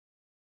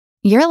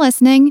You're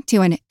listening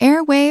to an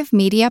Airwave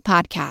Media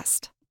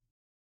Podcast.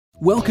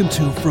 Welcome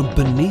to From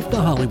Beneath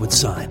the Hollywood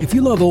Sign. If you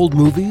love old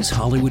movies,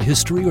 Hollywood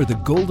history, or the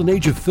golden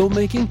age of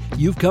filmmaking,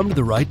 you've come to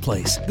the right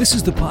place. This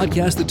is the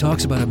podcast that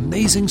talks about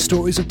amazing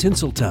stories of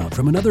Tinseltown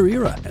from another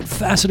era and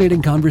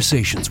fascinating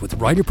conversations with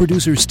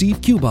writer-producer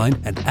Steve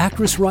Cubine and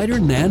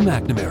actress-writer Nan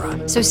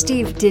McNamara. So,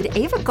 Steve, did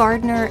Ava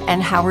Gardner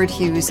and Howard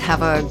Hughes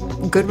have a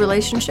good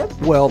relationship?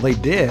 Well, they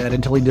did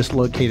until he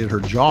dislocated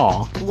her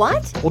jaw.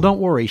 What? Well, don't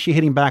worry. She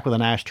hit him back with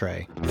an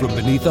ashtray. From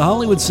Beneath the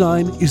Hollywood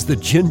Sign is the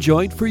gin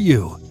joint for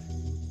you.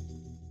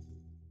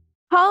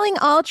 Calling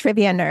all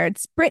trivia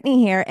nerds,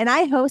 Brittany here, and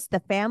I host the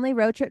Family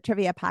Road Trip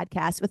Trivia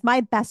Podcast with my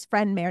best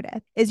friend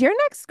Meredith. Is your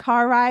next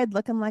car ride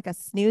looking like a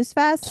snooze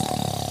fest?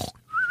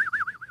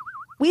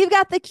 We've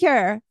got the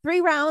cure.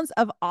 3 rounds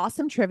of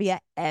awesome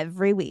trivia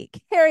every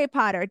week. Harry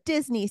Potter,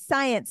 Disney,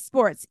 science,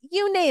 sports,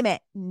 you name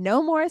it.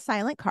 No more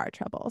silent car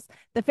troubles.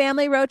 The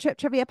Family Road Trip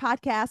Trivia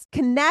Podcast.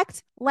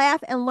 Connect,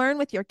 laugh, and learn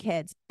with your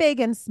kids,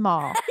 big and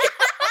small.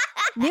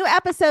 New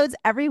episodes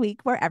every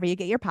week wherever you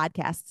get your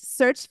podcasts.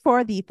 Search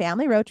for the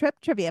Family Road Trip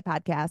Trivia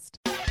Podcast.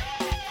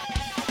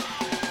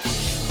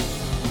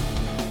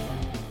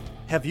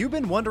 Have you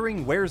been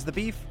wondering where's the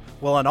beef?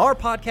 Well, on our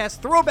podcast,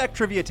 Throwback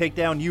Trivia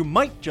Takedown, you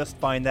might just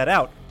find that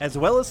out, as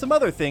well as some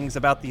other things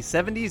about the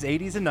 70s,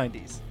 80s, and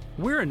 90s.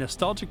 We're a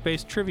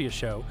nostalgic-based trivia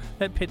show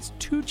that pits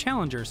 2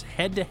 challengers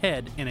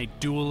head-to-head in a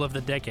duel of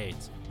the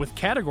decades, with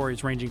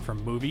categories ranging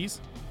from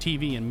movies,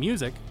 TV, and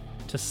music,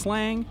 to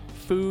slang,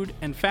 food,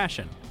 and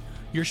fashion.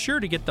 You're sure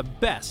to get the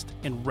best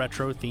in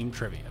retro-themed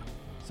trivia.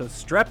 So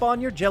strap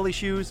on your jelly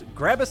shoes,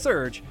 grab a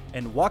Surge,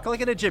 and walk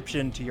like an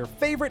Egyptian to your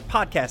favorite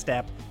podcast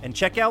app and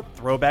check out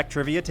Throwback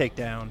Trivia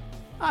Takedown.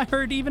 I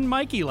heard even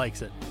Mikey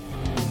likes it.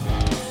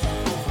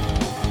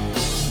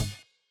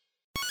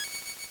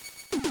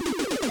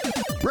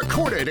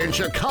 Recorded in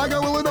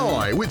Chicago,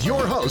 Illinois, with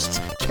your hosts,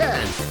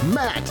 Ken,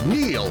 Matt,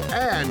 Neil,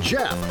 and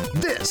Jeff.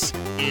 This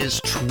is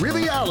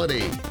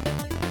Triviality.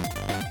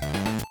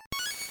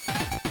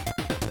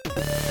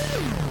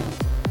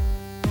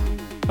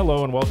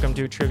 Hello and welcome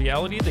to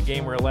Triviality, the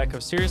game where a lack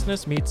of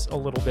seriousness meets a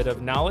little bit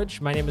of knowledge.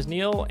 My name is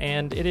Neil,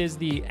 and it is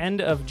the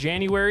end of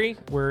January.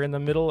 We're in the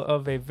middle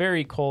of a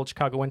very cold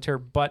Chicago winter,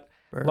 but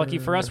lucky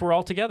for us, we're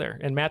all together.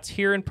 And Matt's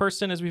here in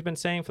person, as we've been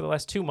saying for the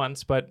last 2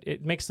 months, but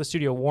it makes the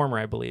studio warmer,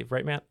 I believe.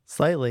 Right, Matt?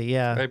 Slightly,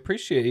 yeah. I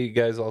appreciate you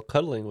guys all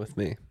cuddling with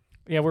me.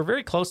 Yeah, we're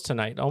very close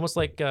tonight, almost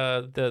like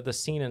the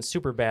scene in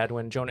Superbad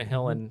when Jonah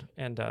Hill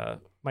and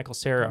Michael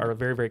Cera are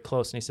very, very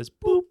close, and he says,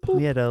 boop, boop.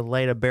 We had to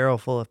light a barrel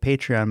full of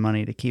Patreon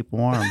money to keep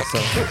warm,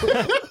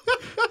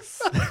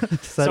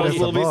 So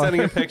we'll be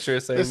sending a picture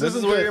saying, this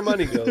is where your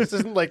money goes. This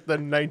isn't like the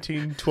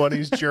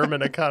 1920s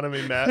German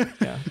economy, Matt.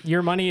 Yeah,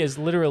 your money is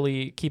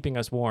literally keeping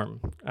us warm,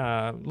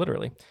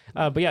 literally.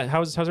 But yeah,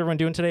 how's everyone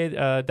doing today?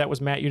 That was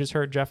Matt you just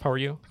heard. Jeff, how are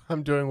you?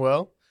 I'm doing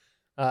well.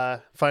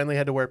 Finally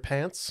had to wear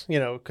pants,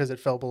 because it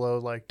fell below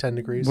like 10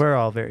 degrees. We're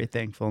all very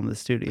thankful in the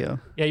studio.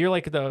 Yeah, you're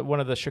like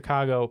one of the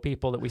Chicago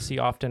people that we see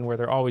often where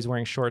they're always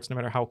wearing shorts no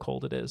matter how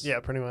cold it is.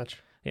 Yeah, pretty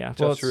much. Yeah,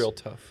 well, it's real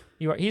tough.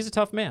 He's a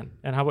tough man.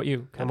 And how about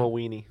you? I'm a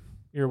weenie.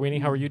 You're a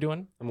weenie? How are you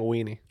doing? I'm a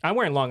weenie. I'm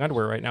wearing long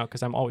underwear right now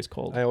because I'm always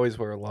cold. I always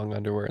wear long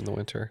underwear in the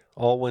winter.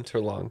 All winter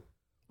long.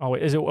 Oh,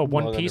 is it a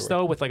one Long piece,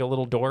 underwear. though, with like a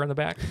little door in the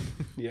back?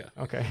 Yeah.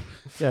 Okay.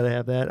 Gotta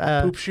have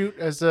that. Poop shoot,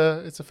 as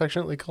it's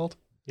affectionately called.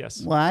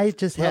 Yes. Well, I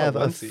just have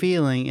a onesie.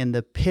 feeling in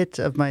the pit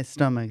of my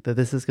stomach that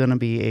this is going to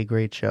be a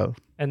great show.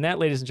 And that,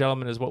 ladies and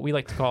gentlemen, is what we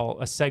like to call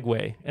a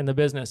segue in the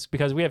business,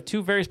 because we have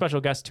 2 very special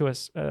guests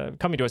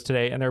coming to us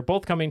today, and they're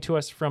both coming to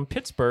us from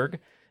Pittsburgh,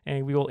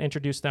 and we will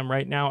introduce them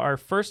right now. Our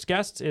first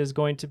guest is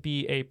going to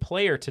be a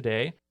player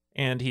today,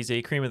 and he's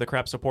a Cream of the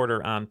Crop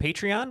supporter on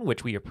Patreon,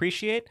 which we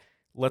appreciate.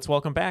 Let's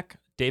welcome back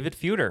David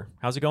Feuder.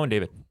 How's it going,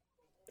 David?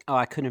 Oh,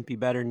 I couldn't be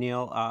better,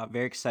 Neil.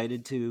 Very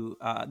excited to.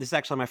 This is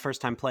actually my first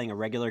time playing a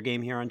regular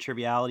game here on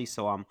Triviality,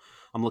 so I'm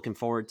looking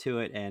forward to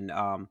it, and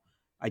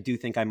I do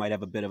think I might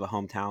have a bit of a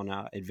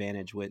hometown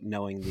advantage with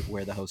knowing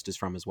where the host is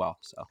from as well.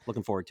 So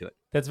looking forward to it.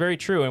 That's very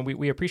true, and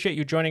we appreciate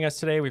you joining us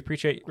today. We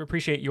appreciate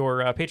your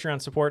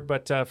Patreon support.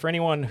 But for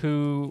anyone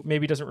who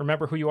maybe doesn't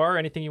remember who you are,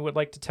 anything you would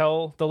like to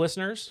tell the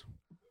listeners?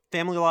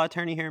 Family law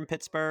attorney here in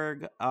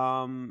Pittsburgh.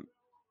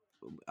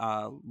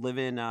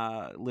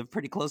 Live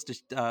pretty close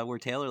to where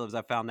Taylor lives.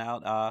 I found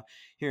out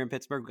here in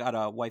Pittsburgh. We've got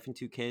a wife and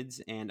 2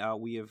 kids, and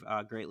we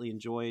have greatly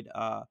enjoyed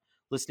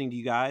listening to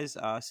you guys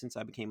since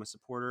I became a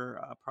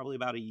supporter probably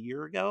about a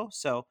year ago.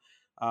 So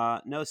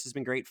no, this has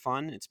been great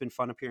fun. It's been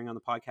fun appearing on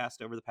the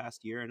podcast over the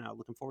past year, and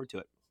looking forward to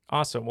it.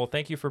 Awesome. Well,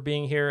 thank you for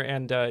being here.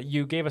 And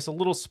you gave us a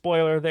little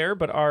spoiler there,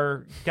 but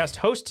our guest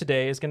host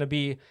today is going to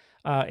be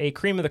a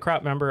Cream of the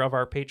Crop member of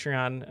our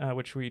Patreon,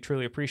 which we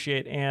truly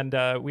appreciate. And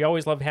we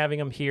always love having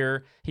him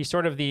here. He's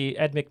sort of the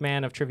Ed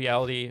McMahon of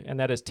Triviality, and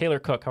that is Taylor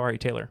Cook. How are you,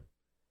 Taylor?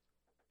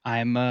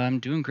 I'm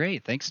doing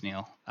great. Thanks,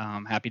 Neil.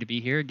 Happy to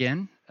be here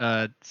again.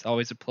 It's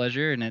always a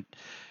pleasure. And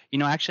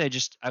actually,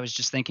 I was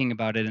just thinking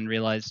about it and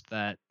realized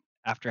that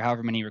after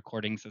however many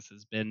recordings this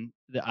has been,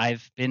 that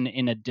I've been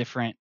in a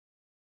different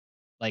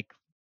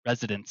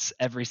residence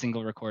every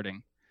single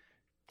recording.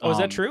 Oh, is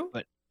that true?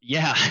 But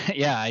yeah,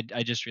 yeah,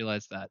 I just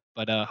realized that.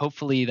 But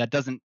hopefully that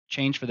doesn't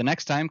change for the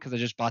next time because I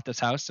just bought this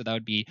house, so that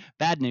would be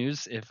bad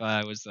news if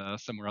I was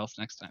somewhere else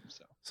next time.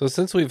 So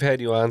since we've had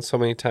you on so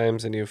many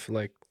times and you've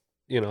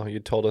you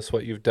told us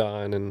what you've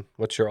done and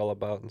what you're all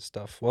about and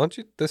stuff, why don't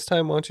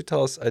you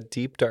tell us a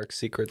deep, dark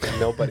secret that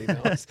nobody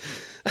knows?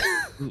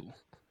 Ooh.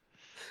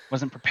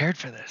 Wasn't prepared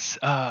for this.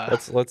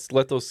 Let's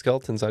let those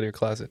skeletons out of your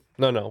closet.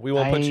 No, we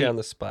won't put you on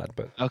the spot,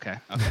 but okay.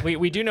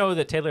 We do know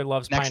that Taylor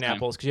loves Next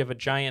pineapples because you have a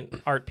giant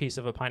art piece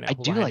of a pineapple.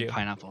 I do behind like you.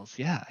 pineapples.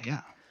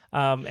 Yeah.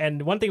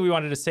 And one thing we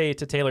wanted to say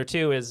to Taylor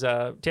too is,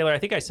 Taylor, I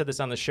think I said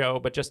this on the show,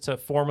 but just to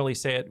formally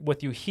say it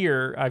with you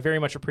here, I very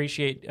much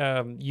appreciate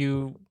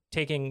you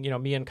taking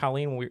me and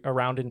Colleen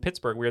around in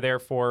Pittsburgh. We were there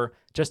for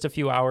just a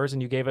few hours,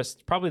 and you gave us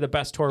probably the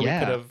best tour we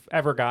could have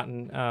ever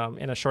gotten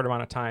in a short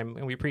amount of time,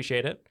 and we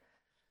appreciate it.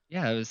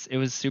 Yeah, it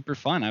was super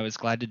fun. I was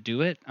glad to do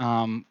it.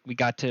 We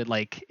got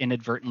to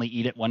inadvertently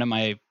eat at one of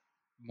my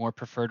more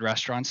preferred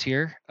restaurants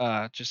here,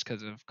 just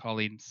because of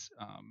Colleen's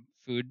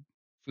food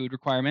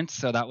requirements.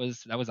 So that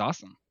was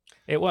awesome.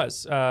 It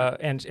was,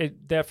 and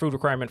that food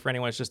requirement for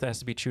anyone is just that it has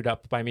to be chewed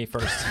up by me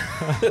first.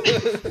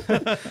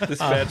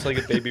 Dispatched like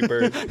a baby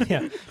bird.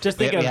 Yeah, just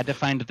think we had to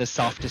find the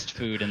softest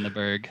food in the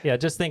burg. Yeah,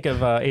 just think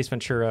of Ace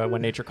Ventura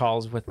when nature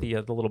calls with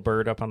the little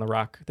bird up on the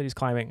rock that he's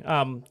climbing.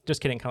 Just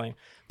kidding, Colleen.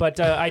 But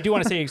I do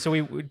want to say,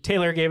 so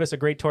Taylor gave us a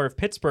great tour of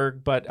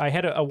Pittsburgh, but I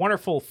had a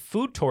wonderful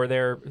food tour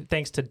there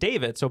thanks to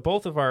David. So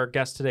both of our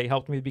guests today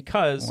helped me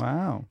because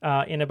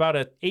in about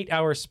an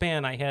 8-hour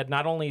span, I had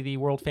not only the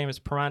world famous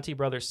Primanti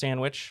Brothers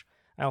sandwich,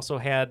 I also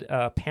had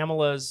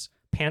Pamela's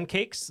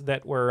pancakes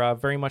that were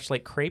very much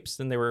like crepes,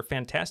 and they were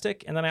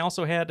fantastic. And then I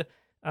also had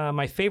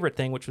my favorite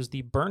thing, which was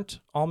the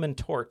burnt almond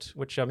torte,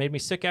 which made me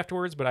sick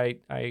afterwards, but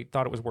I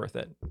thought it was worth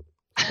it.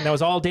 And that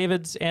was all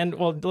David's, and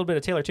well, a little bit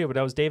of Taylor too, but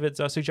that was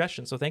David's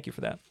suggestion. So thank you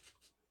for that.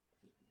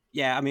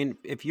 Yeah, I mean,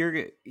 if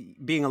you're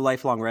being a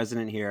lifelong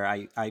resident here,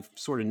 I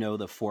sort of know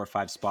the 4 or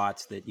 5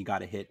 spots that you got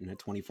to hit in a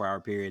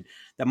 24-hour period.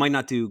 That might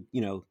not do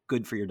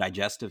good for your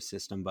digestive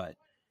system, but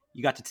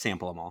you got to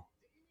sample them all.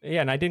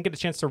 Yeah, and I didn't get a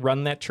chance to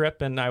run that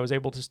trip, and I was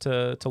able just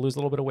to lose a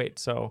little bit of weight.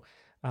 So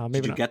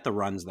maybe Did you get the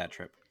runs that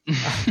trip?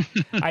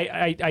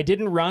 I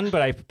didn't run,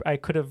 but I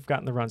could have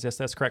gotten the runs. Yes,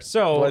 that's correct.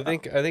 So well, I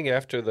think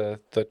after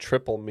the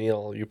triple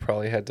meal, you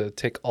probably had to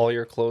take all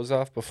your clothes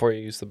off before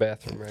you use the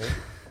bathroom, right?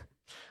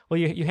 Well,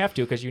 you have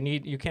to because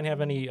you can't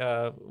have any.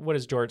 What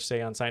does George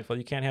say on Seinfeld?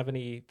 You can't have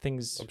any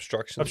things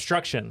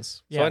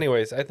obstructions. So,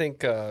 anyways, I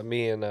think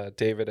me and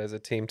David as a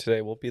team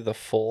today will be the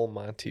full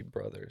Monty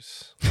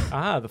brothers.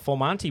 The full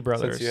Monty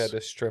brothers. Since you had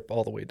to strip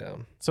all the way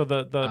down. So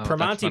the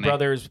Primanti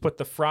brothers put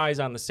the fries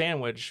on the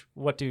sandwich.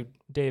 What do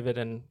David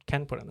and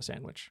Ken put on the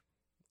sandwich?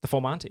 The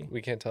full Monty.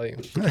 We can't tell you.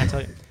 We can't tell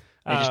you.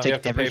 They just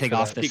take everything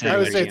off the sandwich. I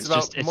would say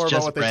it's more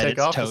about what they take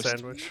off the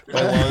sandwich.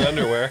 My long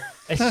underwear.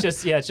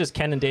 It's just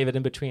Ken and David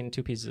in between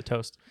 2 pieces of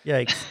toast.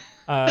 Yikes.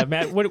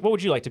 Matt, what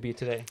would you like to be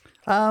today?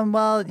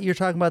 Well, you're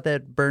talking about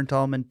that burnt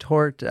almond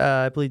torte.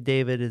 I believe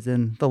David is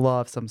in the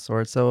law of some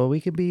sort, so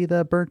we could be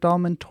the burnt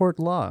almond torte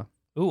law.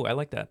 Ooh, I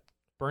like that.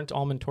 Burnt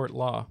almond torte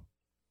law.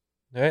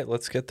 All right,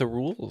 let's get the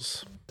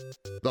rules.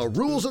 The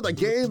rules of the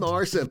game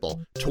are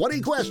simple.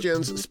 20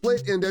 questions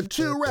split into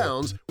 2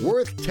 rounds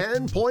worth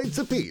 10 points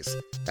apiece.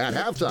 At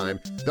halftime,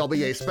 there'll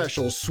be a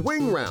special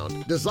swing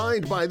round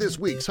designed by this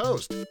week's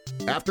host.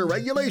 After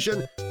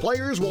regulation,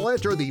 players will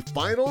enter the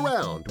final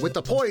round with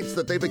the points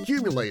that they've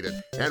accumulated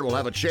and will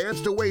have a chance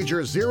to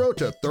wager 0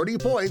 to 30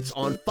 points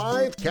on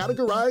 5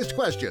 categorized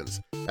questions.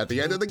 At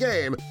the end of the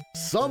game,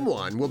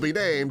 someone will be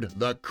named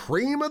the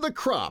cream of the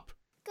crop.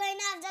 Cream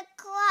of the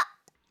crop.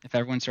 If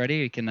everyone's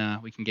ready, we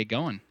can get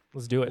going.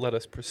 Let's do it. Let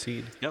us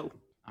proceed. Go.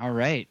 All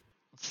right.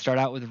 Let's start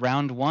out with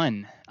round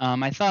 1.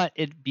 I thought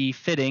it'd be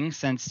fitting,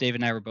 since Dave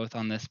and I were both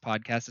on this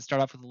podcast, to start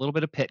off with a little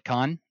bit of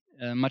PitCon,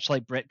 much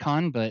like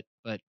BritCon, but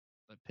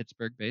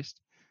Pittsburgh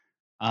based.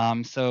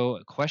 So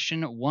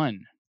question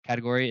 1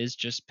 category is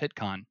just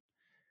PitCon.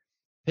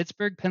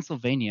 Pittsburgh,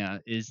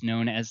 Pennsylvania is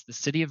known as the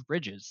City of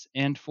Bridges,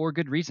 and for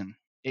good reason.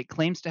 It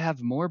claims to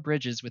have more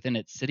bridges within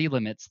its city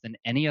limits than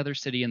any other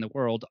city in the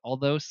world,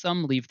 although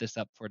some leave this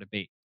up for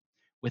debate.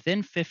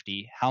 Within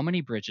 50, how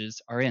many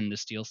bridges are in the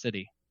Steel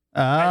City?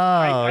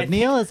 Oh,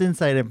 Neil has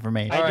inside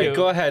information. All right,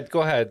 go ahead.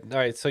 All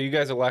right, so you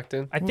guys are locked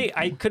in? I think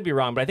I could be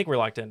wrong, but I think we're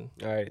locked in.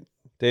 All right.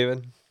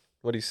 David,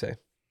 what do you say?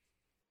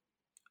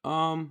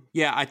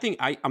 Yeah,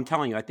 I'm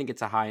telling you, I think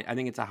it's a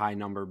high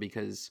number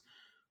because,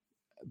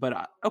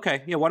 but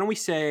okay. Yeah. Why don't we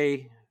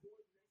say,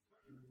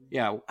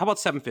 how about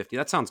 750?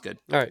 That sounds good.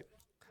 All right.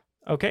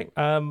 Okay.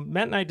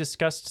 Matt and I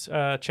discussed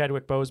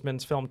Chadwick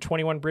Boseman's film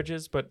 21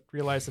 Bridges, but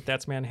realized that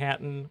that's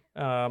Manhattan.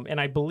 And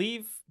I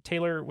believe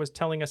Taylor was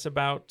telling us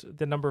about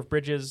the number of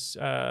bridges.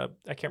 I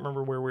can't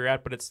remember where we were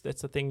at, but it's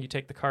the thing you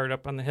take the cart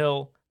up on the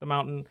hill, the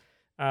mountain.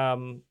 I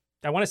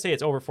want to say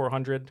it's over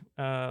 400,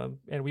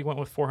 and we went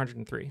with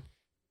 403.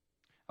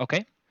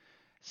 Okay.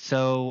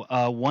 So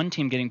one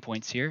team getting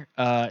points here.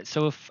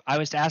 So if I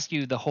was to ask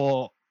you the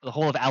whole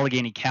whole of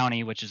Allegheny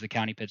County, which is the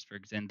county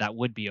Pittsburgh's in, that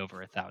would be over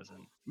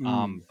 1,000.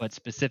 But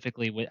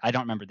specifically, I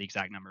don't remember the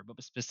exact number,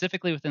 but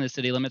specifically within the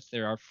city limits,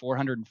 there are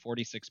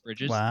 446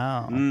 bridges.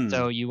 Wow.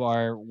 So you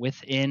are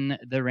within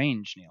the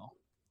range, Neil,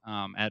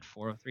 at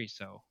 403.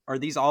 So are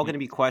these all going to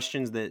be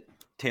questions that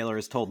Taylor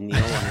has told Neil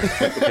on her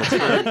trip to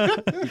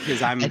Pittsburgh?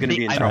 Because I'm going to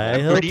be in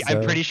trouble.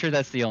 I'm pretty sure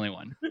that's the only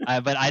one.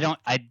 But I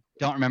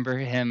don't remember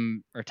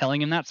him or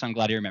telling him that, so I'm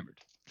glad he remembered.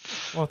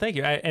 Well, thank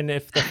you. And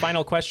if the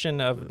final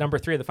question of number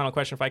 3, the final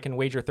question, if I can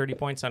wager 30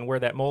 points on where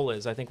that mole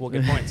is, I think we'll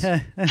get points.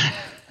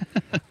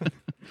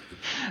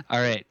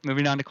 All right,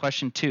 moving on to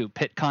question 2.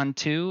 PitCon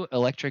 2,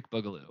 Electric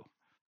Boogaloo.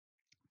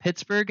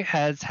 Pittsburgh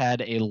has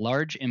had a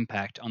large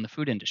impact on the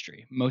food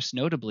industry, most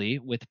notably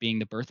with being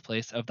the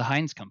birthplace of the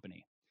Heinz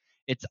Company.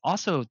 It's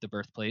also the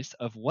birthplace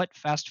of what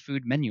fast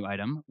food menu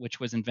item, which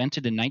was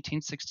invented in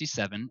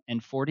 1967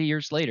 and 40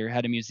 years later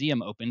had a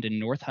museum opened in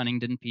North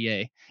Huntingdon,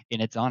 PA,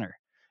 in its honor.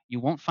 You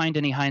won't find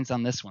any Heinz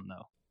on this one,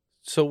 though.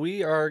 So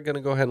we are going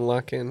to go ahead and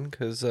lock in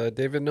because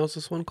David knows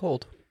this one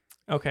cold.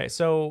 Okay,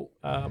 so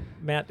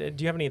Matt, do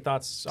you have any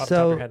thoughts off the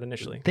top of your head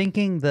initially?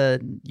 Thinking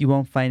that you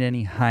won't find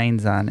any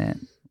Heinz on it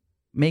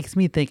makes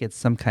me think it's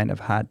some kind of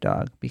hot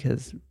dog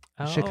because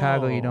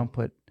Chicago, you don't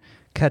put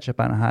ketchup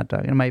on a hot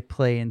dog. It might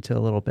play into a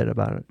little bit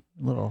about a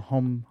little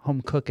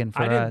home cooking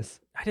for us.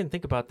 I didn't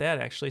think about that,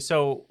 actually.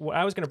 So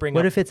I was going to bring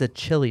What up... if it's a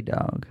chili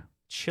dog?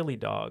 Chili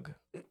dog.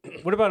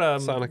 What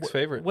about Sonic's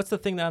favorite? What's the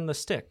thing on the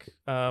stick?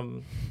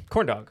 Corn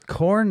dog.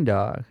 Corn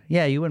dog.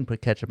 Yeah, you wouldn't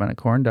put ketchup on a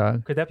corn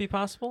dog. Could that be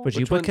possible? Would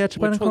you put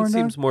ketchup on a corn dog? Which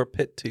one seems more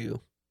pit to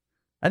you?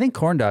 I think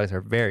corn dogs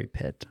are very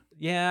pit.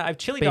 Yeah,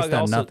 chili Based dog on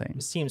also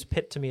nothing. seems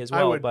pit to me as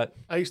well.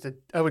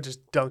 I would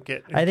just dunk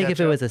it. in I think if it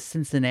ketchup. was a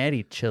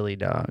Cincinnati chili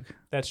dog.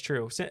 That's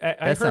true. That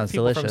heard sounds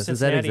people from delicious. Does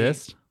that Cincinnati-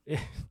 exist?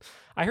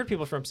 I heard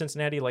people from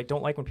Cincinnati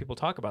don't like when people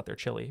talk about their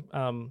chili,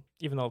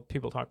 even though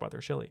people talk about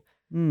their chili.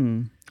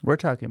 We're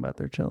talking about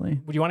their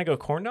chili. Would you want to go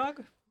corn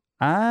dog?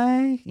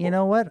 You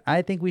know what?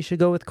 I think we should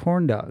go with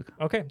corn dog.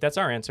 Okay, that's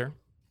our answer.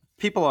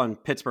 People on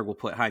Pittsburgh will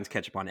put Heinz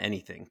ketchup on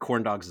anything,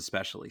 corn dogs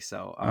especially.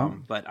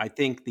 So, but I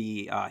think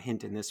the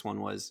hint in this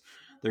one was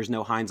there's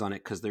no Heinz on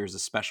it because there's a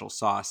special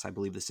sauce. I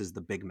believe this is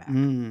the Big Mac.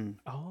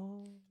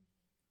 Oh.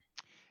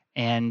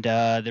 And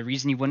the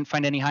reason you wouldn't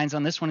find any Heinz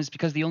on this one is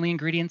because the only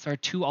ingredients are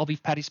 2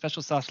 all-beef patty,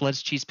 special sauce,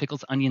 lettuce, cheese,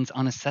 pickles, onions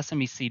on a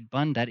sesame seed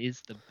bun. That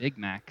is the Big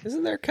Mac.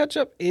 Isn't there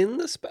ketchup in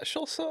the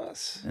special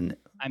sauce?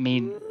 I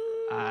mean,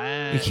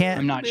 You can't.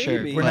 I'm not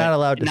sure. We're not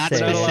allowed to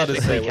say. We're not allowed to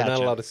specifically say. We're not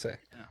ketchup. allowed to say.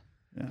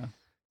 Yeah.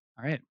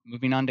 All right,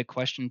 moving on to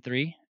question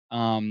 3.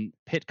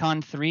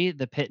 PitCon 3,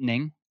 the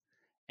Pittening.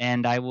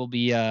 And I will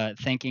be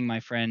thanking my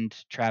friend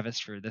Travis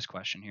for this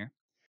question here.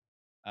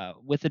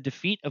 With the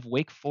defeat of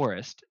Wake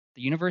Forest,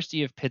 the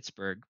University of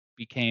Pittsburgh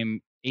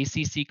became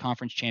ACC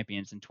Conference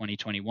champions in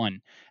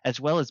 2021,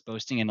 as well as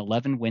boasting an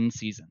 11-win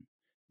season.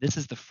 This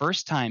is the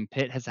first time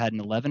Pitt has had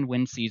an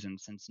 11-win season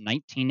since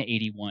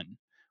 1981.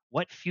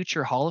 What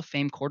future Hall of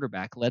Fame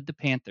quarterback led the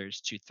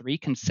Panthers to 3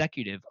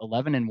 consecutive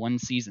 11-1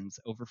 seasons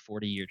over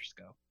 40 years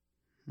ago?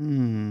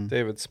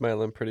 David's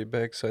smiling pretty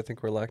big, so I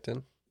think we're locked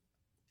in.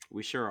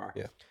 We sure are.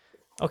 Yeah.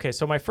 Okay,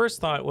 so my first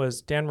thought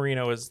was Dan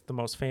Marino is the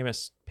most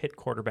famous Pitt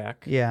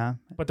quarterback. Yeah.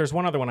 But there's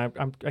one other one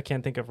I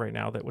can't think of right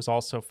now that was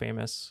also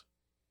famous.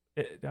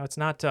 It's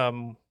not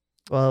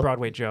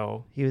Broadway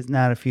Joe. He was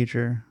not a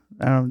future.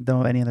 I don't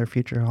know any other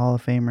future Hall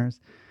of Famers.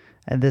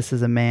 And this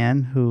is a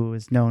man who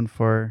is known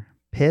for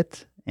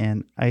Pitt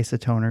and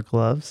isotoner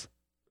gloves.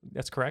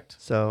 That's correct.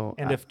 So,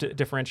 and if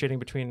differentiating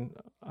between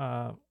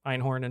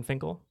Einhorn and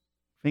Finkel.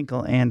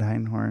 Finkel and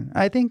Einhorn.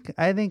 I think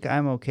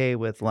I'm okay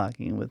with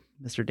locking with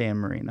Mr. Dan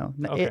Marino.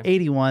 Okay.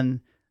 81,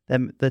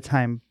 the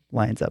time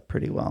lines up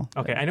pretty well.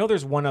 Okay, I know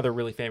there's one other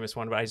really famous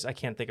one, but I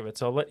can't think of it.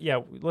 So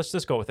let's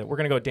just go with it. We're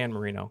gonna go Dan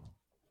Marino.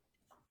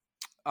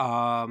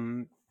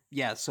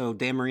 Yeah, so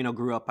Dan Marino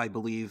grew up, I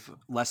believe,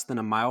 less than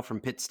a mile from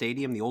Pitt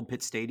Stadium, the old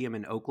Pitt Stadium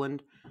in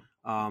Oakland.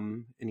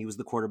 And he was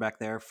the quarterback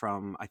there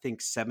from, I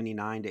think,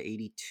 79 to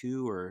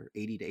 82 or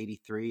 80 to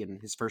 83.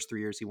 And his first 3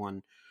 years, he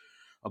won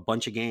a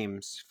bunch of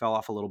games, fell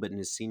off a little bit in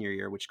his senior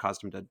year, which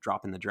caused him to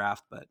drop in the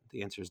draft. But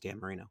the answer is Dan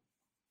Marino.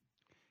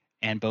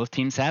 And both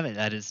teams have it.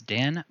 That is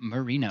Dan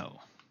Marino,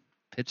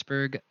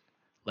 Pittsburgh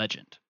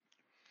legend.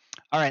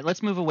 All right,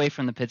 let's move away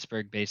from the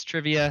Pittsburgh-based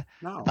trivia.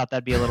 No. I thought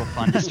that'd be a little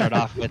fun to start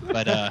off with,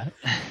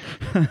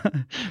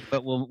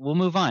 but we'll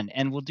move on,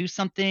 and we'll do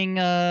something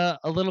a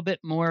little bit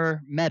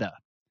more meta.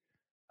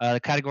 The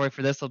category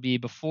for this will be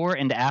before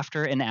and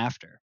after and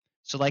after.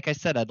 So like I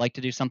said, I'd like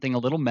to do something a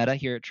little meta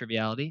here at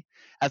Triviality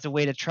as a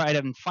way to try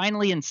to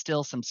finally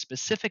instill some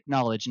specific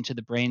knowledge into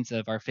the brains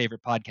of our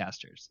favorite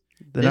podcasters.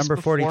 The This number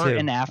 42. Before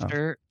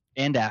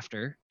and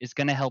after is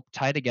going to help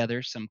tie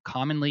together some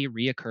commonly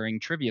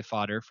reoccurring trivia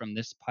fodder from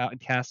this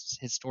podcast's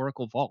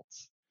historical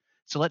vaults.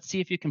 So let's see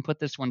if you can put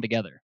this one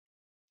together.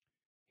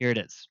 Here it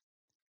is.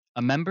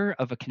 A member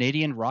of a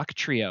Canadian rock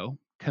trio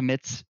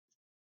commits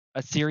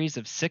a series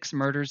of 6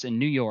 murders in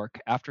New York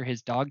after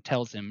his dog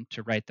tells him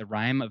to write the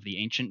rhyme of the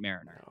Ancient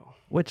Mariner.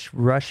 Which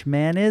Rush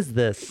man is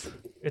this?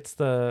 It's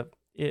the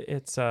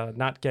It's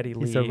not Geddy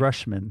Lee. He's a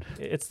Rushman.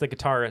 It's the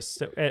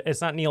guitarist.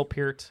 It's not Neil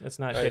Peart. It's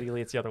not Geddy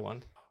Lee. It's the other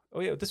one. Oh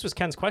yeah, this was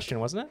Ken's question,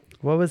 wasn't it?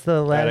 What was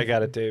the last? I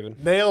got it,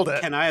 David. Nailed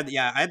it. Ken, I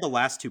had the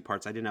last 2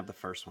 parts. I didn't have the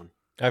first one.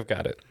 I've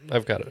got it.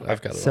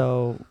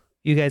 So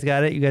you guys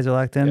got it? You guys are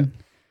locked in? Yeah.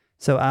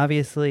 So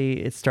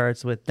obviously it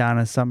starts with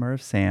Donna Summer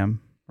of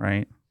Sam,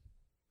 right?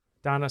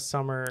 Donna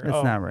Summer.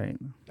 That's not right.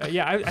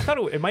 Yeah, I thought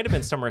it might have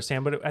been Summer of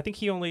Sam, but I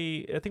think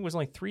it was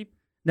only 3.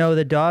 No,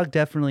 the dog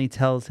definitely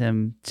tells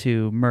him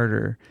to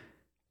murder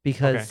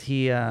because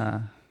he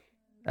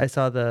I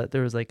saw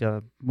there was like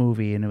a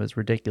movie and it was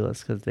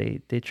ridiculous because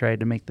they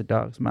tried to make the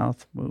dog's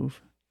mouth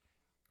move.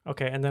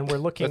 Okay, and then we're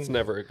looking. That's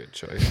never a good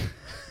choice.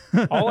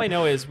 All I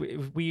know is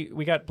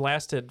we got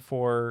blasted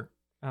for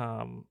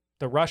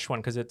the Rush one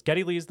because it's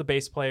Geddy Lee's the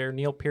bass player,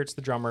 Neil Peart's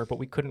the drummer, but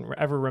we couldn't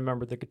ever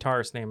remember the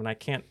guitarist name,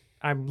 and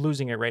I'm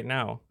losing it right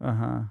now.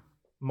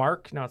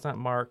 Mark? No, it's not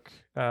Mark.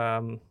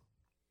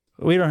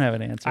 We don't have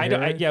an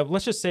answer. Yeah,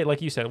 let's just say,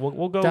 like you said,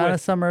 we'll go Donna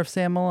with Summer of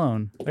Sam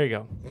Malone. There you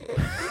go.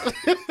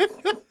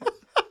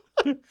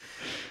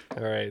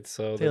 All right,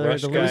 so Taylor, the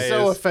Rush the guy It was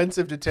so is...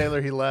 offensive to Taylor,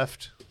 he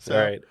left. So.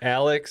 All right,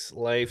 Alex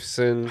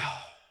Lifeson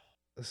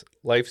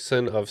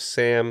of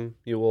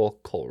Samuel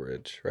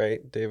Coleridge,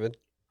 right, David?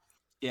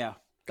 Yeah,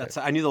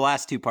 I knew the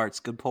last 2 parts.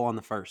 Good pull on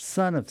the first.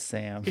 Son of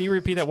Sam. Can you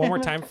repeat that one more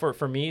time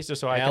for me,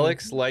 so I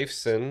Alex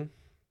Lifeson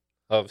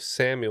of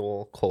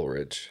Samuel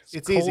Coleridge.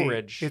 It's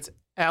Coleridge. Easy. It's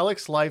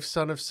Alex Life,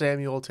 son of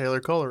Samuel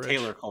Taylor Coleridge.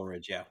 Taylor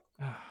Coleridge, yeah.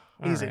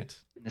 Easy. Right.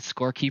 The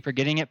scorekeeper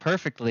getting it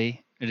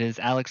perfectly. It is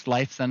Alex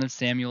Life, son of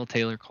Samuel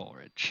Taylor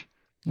Coleridge.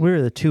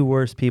 We're the 2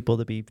 worst people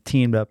to be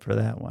teamed up for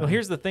that one. Well,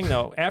 here's the thing,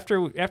 though. After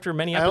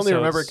many episodes, I only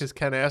remember it because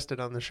Ken asked it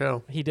on the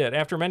show. He did.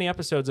 After many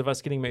episodes of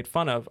us getting made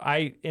fun of,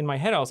 in my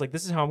head I was like,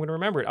 "This is how I'm going to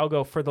remember it." I'll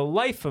go, "For the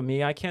life of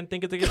me, I can't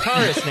think of the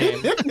guitarist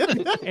name,"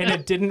 and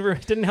it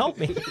didn't help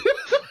me.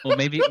 Well,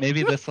 maybe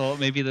this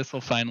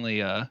will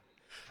finally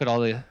put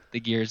all the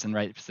gears in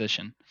right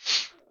position.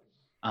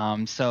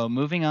 So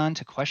moving on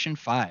to question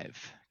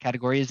 5.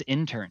 Category is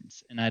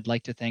interns, and I'd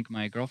like to thank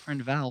my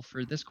girlfriend Val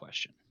for this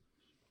question.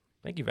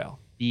 Thank you, Val.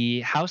 The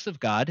House of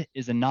God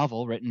is a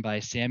novel written by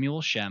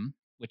Samuel Shem,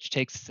 which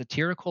takes a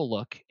satirical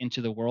look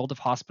into the world of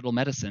hospital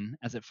medicine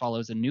as it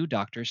follows a new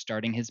doctor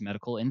starting his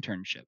medical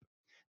internship.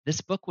 This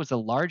book was a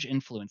large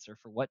influencer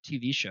for What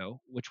TV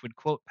Show, which would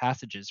quote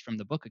passages from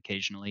the book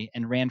occasionally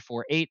and ran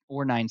for 8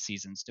 or 9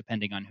 seasons,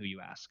 depending on who you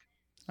ask.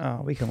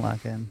 Oh, we can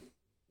lock in.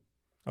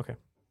 Okay.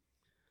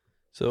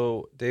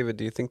 So, David,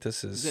 do you think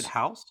this is... Is it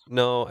House?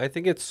 No, I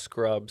think it's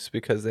Scrubs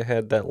because they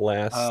had that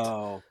last...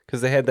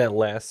 Because they had that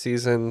last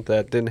season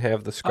that didn't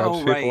have the Scrubs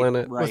people in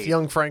it. Right. With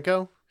young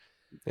Franco?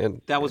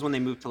 And that was when they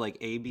moved to like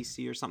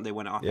ABC or something. They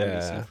went off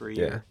NBC for a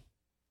year. Yeah.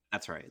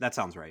 That's right. That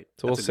sounds right.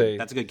 So we'll say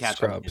that's a good catch.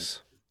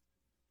 Scrubs.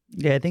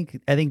 Yeah, I think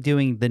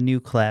doing the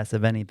new class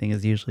of anything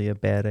is usually a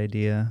bad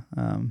idea.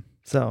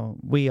 So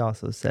we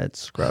also said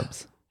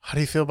Scrubs. How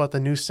do you feel about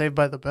the new Saved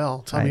by the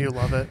Bell? Tell me you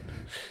love it.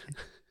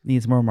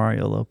 Needs more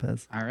Mario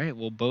Lopez. All right.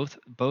 Well, both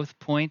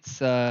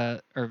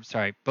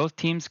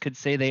teams could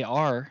say they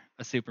are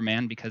a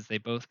Superman because they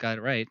both got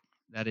it right.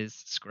 That is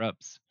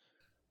Scrubs.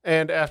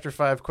 And after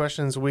 5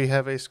 questions, we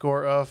have a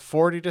score of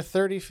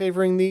 40-30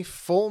 favoring the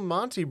Full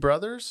Monty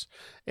brothers.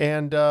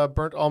 And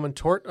Burnt Almond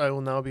Tort, I will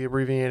now be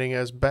abbreviating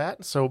as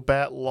BAT. So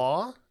BAT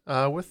Law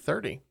with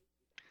 30.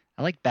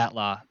 I like Bat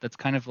Law. That's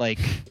kind of like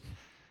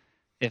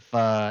if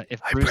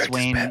Bruce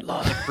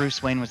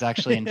Wayne was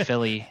actually in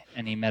Philly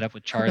and he met up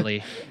with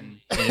Charlie and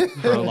did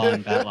Pro Law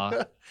and Bat Law.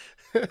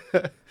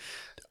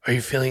 Are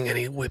you feeling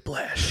any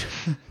whiplash?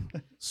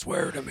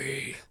 Swear to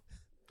me.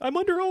 I'm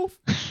under oath.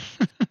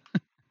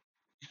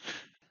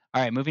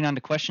 All right, moving on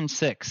to question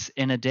 6.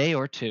 In a day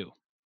or two.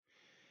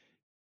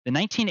 The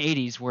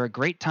 1980s were a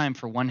great time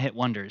for one-hit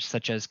wonders,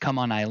 such as Come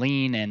On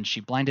Eileen and She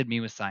Blinded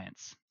Me with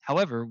Science.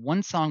 However,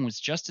 one song was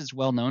just as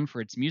well known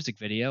for its music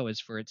video as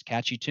for its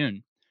catchy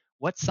tune.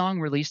 What song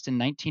released in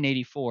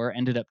 1984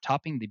 ended up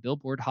topping the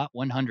Billboard Hot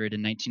 100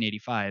 in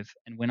 1985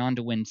 and went on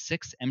to win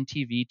 6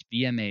 MTV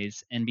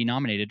VMAs and be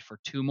nominated for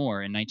 2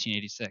 more in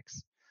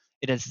 1986?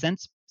 It has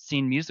since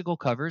seen musical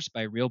covers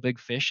by Real Big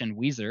Fish and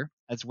Weezer,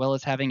 as well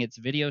as having its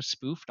video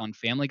spoofed on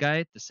Family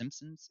Guy, The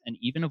Simpsons, and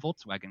even a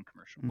Volkswagen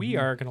commercial. We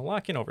are going to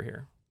lock in over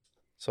here.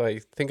 So I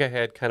think I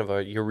had kind of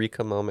a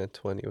eureka moment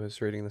when he was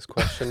reading this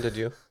question. Did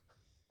you?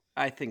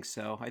 I think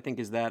so. I think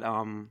is that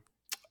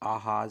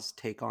Aha's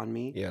Take on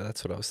Me. Yeah,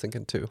 that's what I was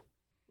thinking too.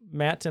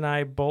 Matt and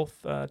I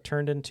both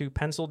turned into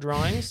pencil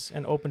drawings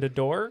and opened a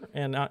door,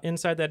 and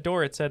inside that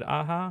door it said,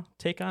 "Aha,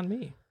 Take on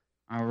Me."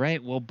 All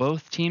right. Well,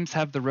 both teams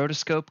have the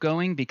rotoscope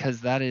going because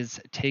that is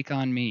Take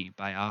on Me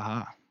by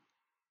Aha.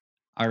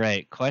 All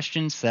right.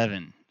 Question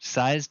 7.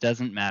 Size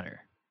doesn't matter.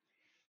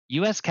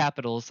 U.S.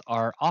 capitals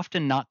are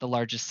often not the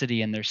largest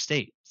city in their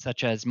state,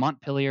 such as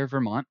Montpelier,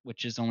 Vermont,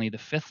 which is only the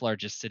 5th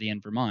largest city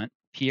in Vermont,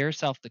 Pierre,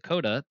 South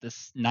Dakota, the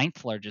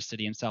 9th largest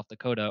city in South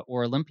Dakota,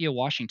 or Olympia,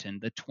 Washington,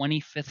 the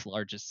 25th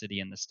largest city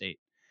in the state.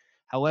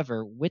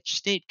 However, which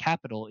state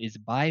capital is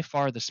by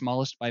far the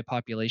smallest by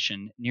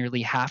population,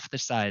 nearly half the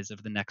size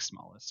of the next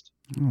smallest?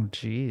 Oh,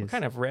 geez. What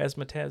kind of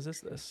razzmatazz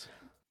is this?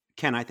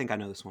 Ken, I think I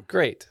know this one.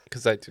 Great,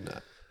 because I do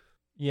not.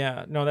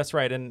 Yeah, no, that's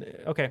right. And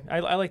okay,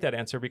 I like that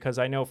answer because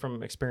I know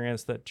from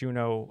experience that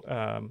Juno.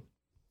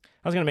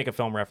 I was going to make a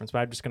film reference, but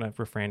I'm just going to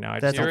refrain now.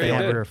 That's what the did.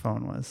 Emperor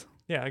phone was.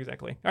 Yeah,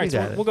 exactly. All right, You so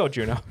got it. we'll go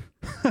Juno.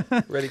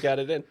 Ready, got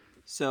it in.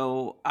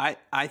 So I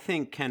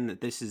think, Ken,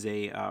 that this is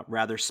a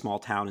rather small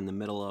town in the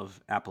middle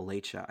of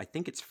Appalachia. I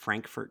think it's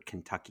Frankfort,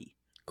 Kentucky.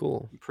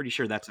 Cool. I'm pretty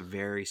sure that's a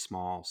very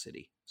small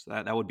city. So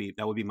that would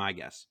be my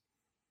guess.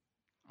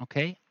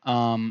 Okay.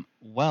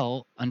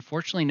 Well,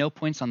 unfortunately, no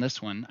points on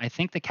this one. I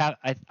think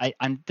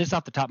I'm this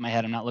off the top of my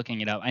head. I'm not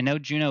looking it up. I know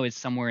Juneau is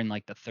somewhere in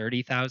like the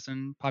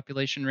 30,000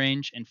 population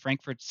range, and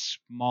Frankfurt's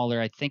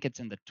smaller. I think it's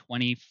in the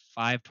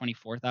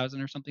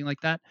 24,000 or something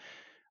like that.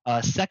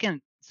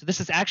 Second, so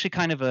this is actually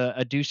kind of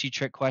a douchey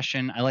trick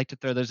question. I like to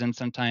throw those in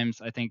sometimes.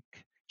 I think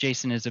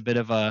Jason is a bit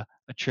of a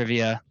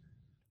trivia.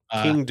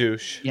 King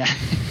douche. Yeah.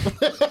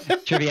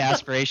 Trivia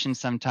aspirations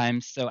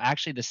sometimes. So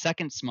actually the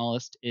second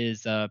smallest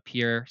is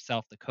Pierre,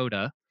 South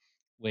Dakota,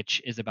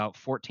 which is about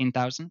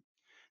 14,000.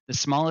 The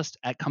smallest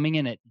coming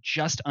in at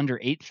just under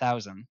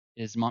 8,000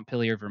 is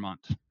Montpelier, Vermont.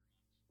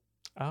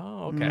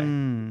 Oh,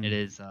 okay. It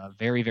is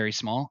very, very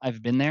small.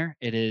 I've been there.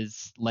 It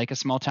is like a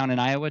small town in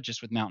Iowa,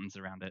 just with mountains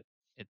around it.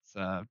 It's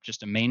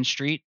just a main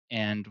street,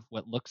 and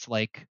what looks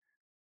like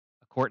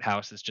a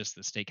courthouse is just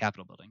the state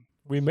capitol building.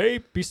 We may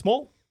be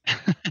small,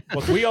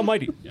 but we are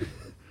mighty.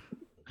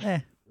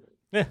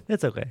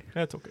 It's okay.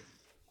 That's okay.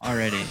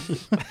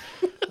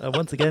 Alrighty.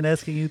 Once again,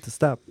 asking you to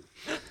stop.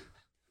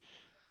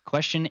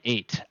 Question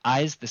 8.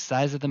 Eyes the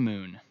size of the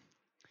moon.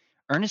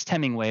 Ernest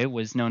Hemingway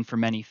was known for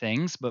many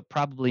things, but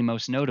probably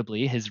most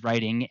notably his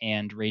writing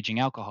and raging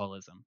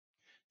alcoholism.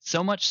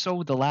 So much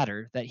so the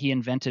latter that he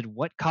invented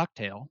what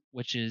cocktail,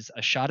 which is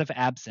a shot of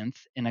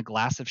absinthe in a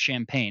glass of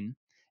champagne,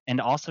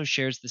 and also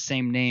shares the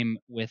same name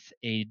with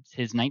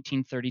his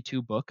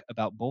 1932 book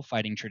about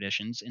bullfighting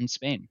traditions in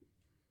Spain.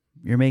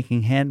 You're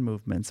making hand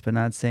movements, but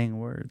not saying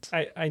words.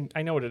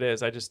 I know what it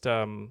is. I just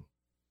I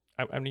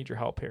need your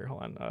help here.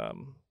 Hold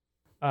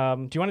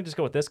on. Do you want to just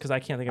go with this? Because I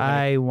can't think of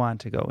I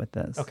want to go with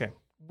this. Okay.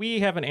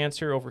 We have an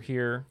answer over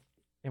here,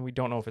 and we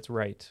don't know if it's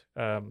right.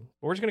 But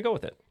we're just going to go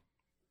with it.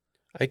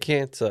 I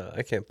can't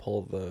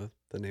pull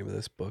the name of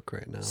this book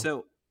right now.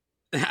 So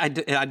I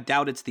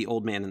doubt it's The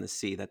Old Man in the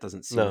Sea. That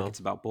doesn't seem like it's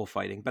about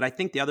bullfighting. But I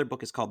think the other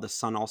book is called The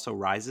Sun Also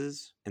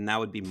Rises, and that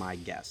would be my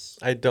guess.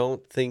 I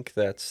don't think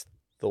that's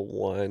the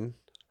one.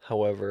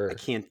 However, I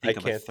can't think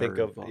of a third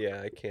book.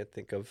 I can't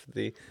think of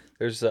the.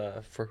 There's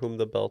For Whom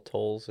the Bell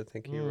Tolls. I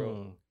think he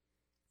wrote.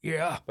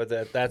 Yeah,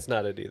 but that's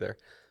not it either.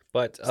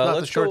 But it's not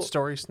let's the short go,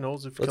 story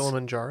Snows of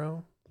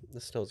Kilimanjaro.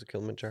 The Snows of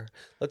Kilimanjaro.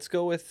 Let's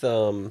go with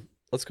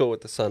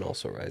The Sun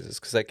Also Rises,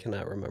 because I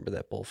cannot remember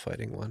that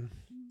bullfighting one.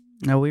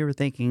 No, we were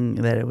thinking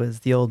that it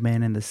was The Old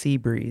Man and the Sea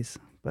Breeze,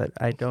 but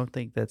I don't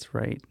think that's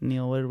right.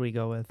 Neil, what did we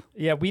go with?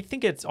 Yeah, we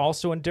think it's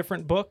also a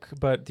different book,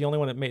 but the only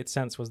one that made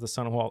sense was The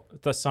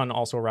Sun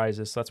Also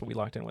Rises. So that's what we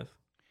locked in with.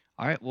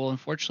 All right. Well,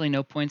 unfortunately,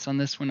 no points on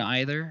this one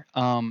either.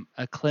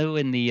 A clue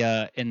in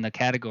the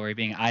category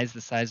being "Eyes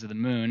the Size of the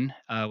Moon,"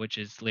 which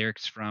is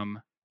lyrics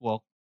from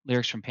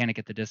Panic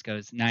at the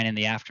Disco's "9 in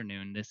the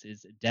Afternoon." This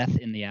is "Death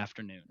in the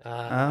Afternoon,"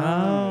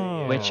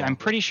 which I'm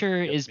pretty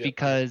sure is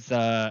because,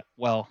 I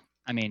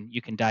mean,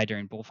 you can die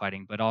during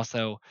bullfighting, but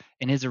also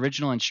in his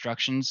original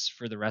instructions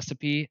for the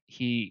recipe,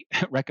 he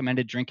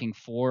recommended drinking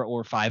 4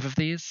 or 5 of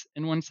these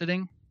in one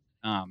sitting,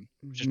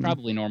 which is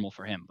probably normal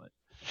for him. But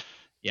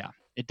yeah,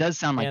 it does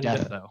sound like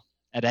death, though,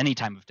 at any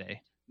time of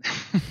day.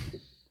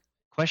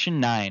 Question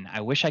 9. I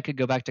wish I could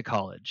go back to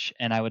college,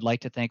 and I would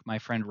like to thank my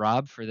friend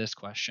Rob for this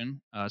question.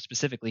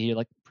 Specifically,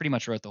 he pretty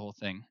much wrote the whole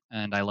thing,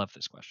 and I love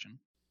this question.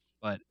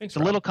 But it's a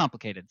little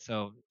complicated,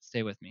 so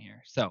stay with me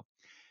here. So,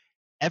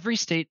 every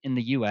state in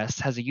the U.S.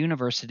 has a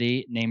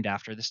university named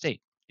after the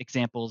state.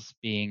 Examples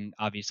being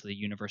obviously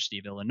University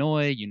of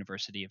Illinois,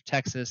 University of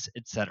Texas,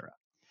 etc.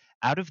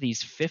 Out of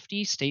these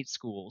 50 state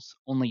schools,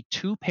 only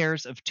 2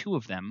 pairs of 2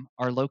 of them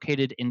are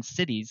located in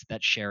cities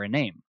that share a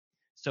name.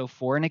 So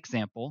for an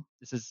example,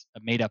 this is a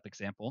made-up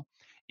example,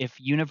 if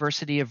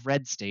University of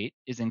Red State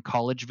is in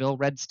Collegeville,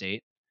 Red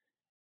State,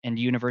 and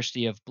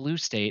University of Blue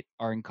State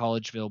are in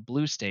Collegeville,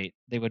 Blue State,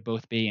 they would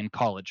both be in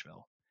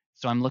Collegeville.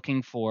 So I'm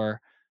looking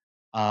for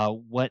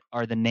what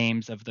are the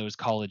names of those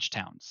college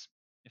towns,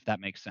 if that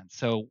makes sense.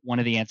 So one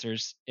of the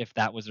answers, if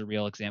that was a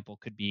real example,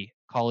 could be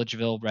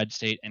Collegeville, Red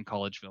State, and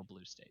Collegeville,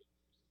 Blue State.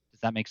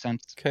 Does that make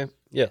sense? Okay,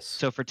 yes.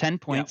 So for 10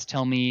 points,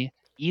 tell me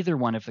either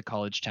one of the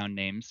college town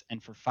names,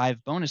 and for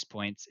 5 bonus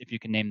points, if you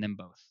can name them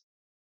both.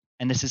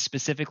 And this is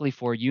specifically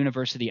for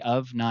University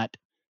of, not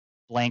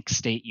blank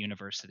state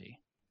university.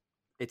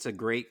 It's a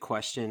great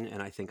question,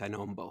 and I think I know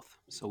them both,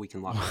 so we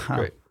can lock it.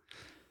 Great.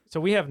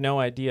 So we have no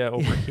idea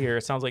over here.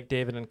 It sounds like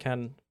David and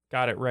Ken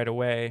got it right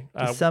away.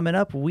 To sum it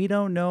up, we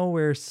don't know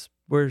where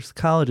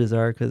colleges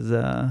are because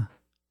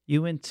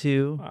You went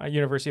to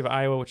University of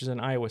Iowa, which is in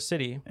Iowa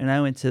City. And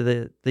I went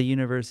to the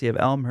University of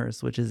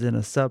Elmhurst, which is in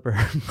a suburb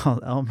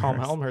called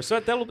Elmhurst. Elmhurst.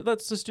 So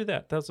let's just do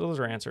that. Those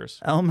are answers.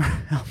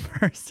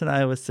 Elmhurst and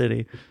Iowa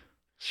City.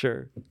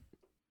 Sure.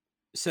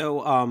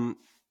 So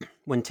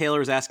when Taylor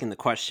was asking the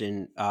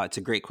question, it's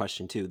a great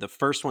question too. The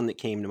first one that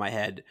came to my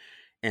head,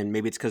 and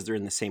maybe it's because they're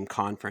in the same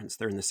conference.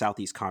 They're in the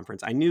Southeast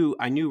Conference. I knew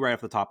right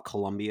off the top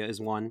Columbia is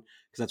one,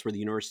 because that's where the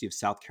University of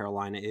South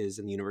Carolina is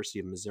and the University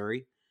of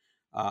Missouri.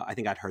 I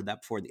think I'd heard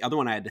that before. The other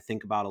one I had to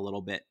think about a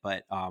little bit,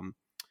 but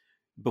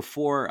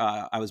before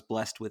I was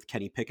blessed with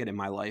Kenny Pickett in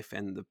my life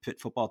and the Pitt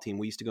football team,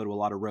 we used to go to a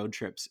lot of road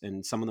trips,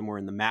 and some of them were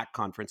in the MAC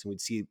conference, and we'd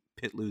see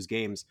Pitt lose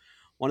games.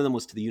 One of them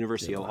was to the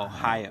University of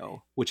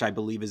Ohio, which I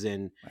believe is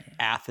in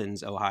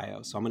Athens,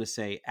 Ohio. So I'm going to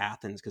say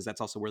Athens because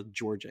that's also where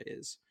Georgia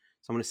is.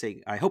 So I'm going to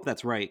say, I hope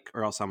that's right,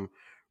 or else I'm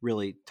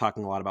really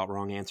talking a lot about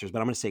wrong answers. But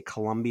I'm going to say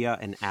Columbia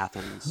and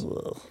Athens.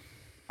 All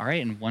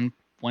right, and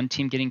one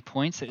team getting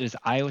points. It was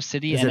Iowa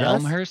City Is and it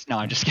us? Elmhurst. No,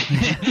 I'm just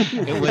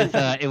kidding.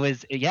 It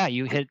was yeah,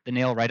 you hit the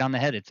nail right on the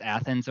head. It's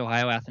Athens,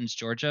 Ohio, Athens,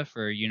 Georgia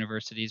for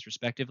universities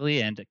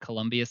respectively, and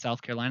Columbia,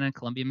 South Carolina, and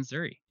Columbia,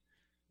 Missouri.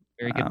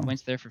 Very good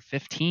points there for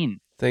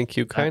 15. Thank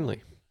you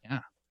kindly.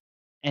 Yeah.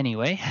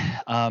 Anyway,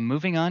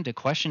 moving on to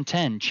question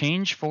 10,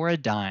 Change for a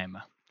Dime.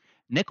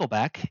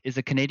 Nickelback is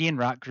a Canadian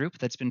rock group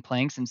that's been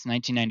playing since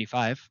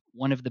 1995.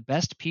 One of the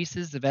best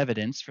pieces of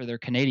evidence for their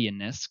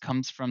Canadianness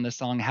comes from the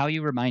song How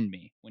You Remind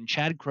Me, when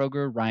Chad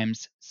Kroeger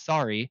rhymes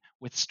sorry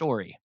with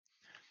story.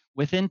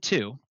 Within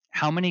 2,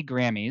 how many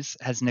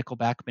Grammys has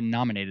Nickelback been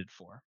nominated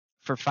for?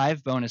 For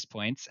 5 bonus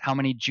points, how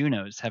many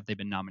Junos have they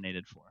been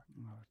nominated for?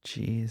 Oh,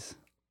 jeez.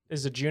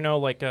 Is a Juno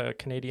like a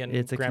Canadian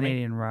It's a Grammy?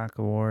 Canadian Rock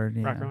Award.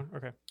 Yeah. Rock Award?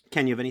 Okay.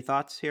 Ken, you have any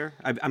thoughts here?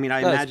 I mean,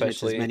 I Not imagine it's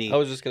especially. as many. I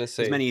was just gonna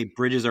say- as many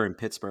bridges are in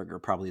Pittsburgh, or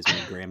probably as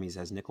many Grammys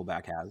as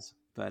Nickelback has.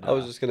 But I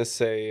was just going to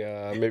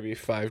say maybe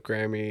 5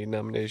 Grammy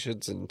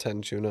nominations and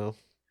 10 Juno.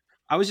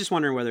 I was just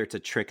wondering whether it's a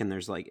trick and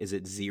there's like, is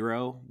it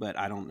 0? But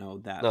I don't know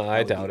that. No, that I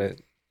would doubt be-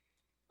 it.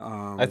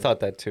 I thought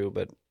that too,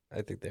 but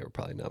I think they were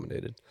probably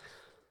nominated.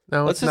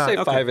 No, Let's it's just not.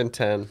 say Okay. 5 and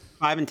 10.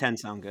 5 and 10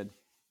 sound good.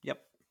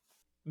 Yep.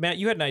 Matt,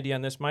 you had an idea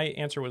on this. My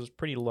answer was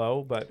pretty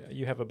low, but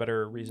you have a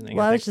better reasoning.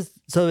 Well, I I think. was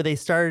just so they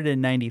started in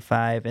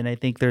 '95, and I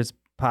think there's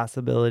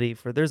possibility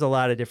for there's a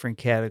lot of different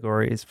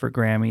categories for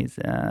Grammys.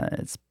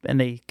 And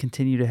they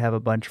continue to have a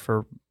bunch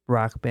for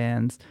rock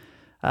bands.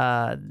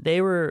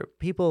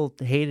 People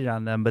hated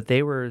on them, but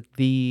they were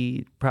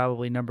the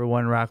probably number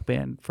 1 rock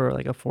band for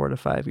like a 4 to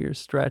 5 year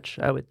stretch,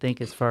 I would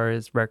think, as far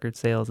as record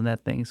sales and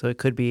that thing. So it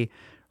could be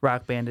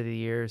Rock Band of the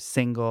Year,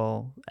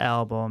 single,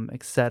 album,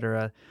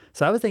 etc.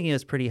 So I was thinking it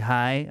was pretty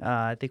high.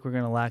 I think we're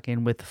going to lock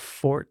in with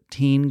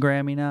 14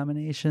 Grammy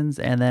nominations.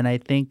 And then I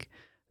think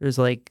there's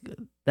like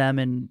them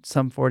and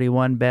Sum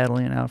 41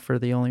 battling out for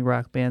the only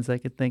rock bands I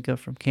could think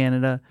of from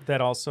Canada. That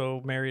also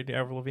married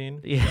Avril Lavigne.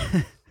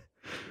 Yeah.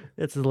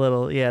 It's a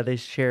little, they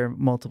share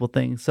multiple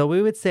things. So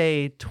we would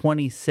say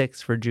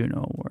 26 for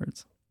Juno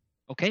Awards.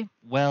 Okay,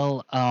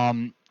 well,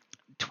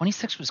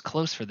 26 was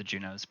close for the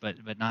Junos, but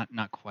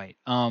not quite.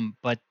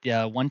 But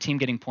one team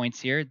getting points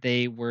here.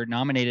 They were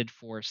nominated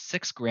for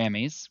 6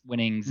 Grammys,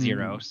 winning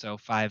 0, so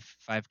five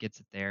gets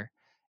it there.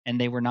 And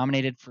they were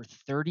nominated for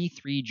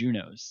 33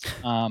 Junos.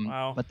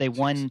 Wow. But they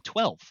won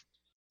 12,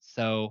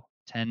 so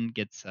 10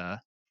 gets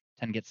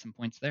some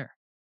points there.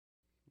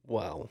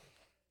 Wow.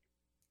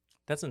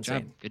 That's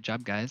insane. Good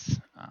job, guys.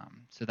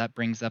 So that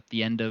brings up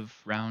the end of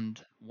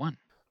round 1.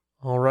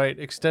 All right,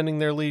 extending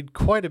their lead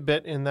quite a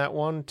bit in that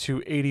one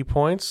to 80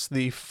 points.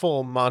 The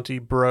full Monty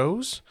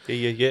Bros.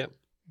 Yeah.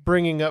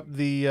 Bringing up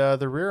the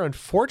rear,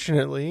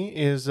 unfortunately,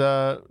 is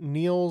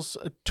Neil's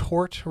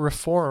tort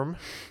reform,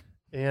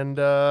 and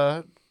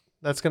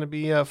that's going to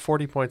be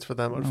 40 points for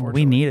them.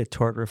 Unfortunately, We need a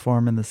tort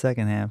reform in the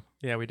second half.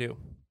 Yeah, we do.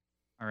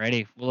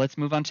 Alrighty, well, let's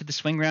move on to the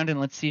swing round, and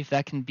let's see if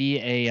that can be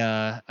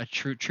a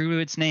true to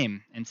its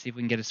name, and see if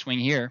we can get a swing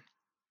here.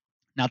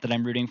 Not that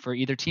I'm rooting for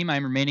either team.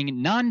 I'm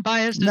remaining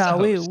non-biased as a No,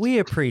 host. we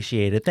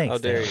appreciate it. Thanks. How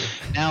dare Dale.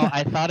 you? Now,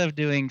 I thought of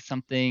doing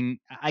something.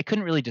 I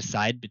couldn't really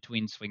decide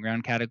between swing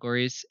round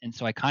categories, and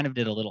so I kind of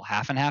did a little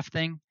half and half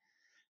thing.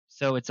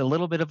 So it's a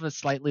little bit of a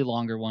slightly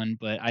longer one,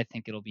 but I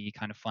think it'll be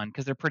kind of fun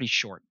because they're pretty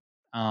short.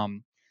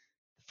 The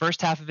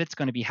first half of it's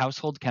going to be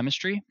household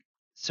chemistry.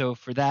 So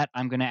for that,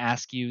 I'm going to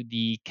ask you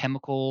the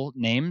chemical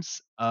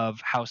names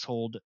of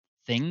household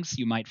things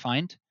you might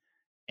find,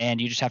 and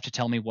you just have to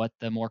tell me what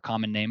the more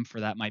common name for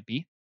that might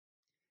be.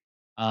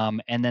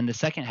 And then the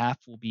second half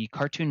will be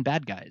cartoon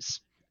bad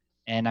guys.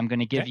 And I'm going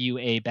to give you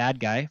a bad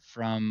guy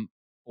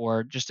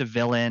or just a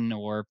villain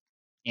or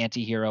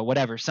anti-hero,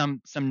 whatever,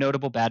 some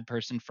notable bad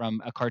person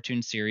from a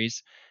cartoon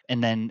series.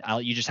 And then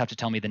you just have to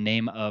tell me the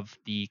name of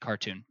the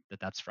cartoon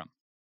that's from.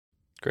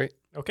 Great.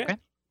 Okay.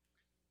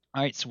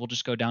 All right, so we'll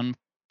just go down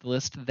the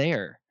list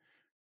there.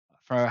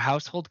 For our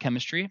household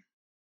chemistry,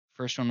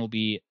 first one will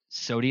be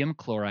sodium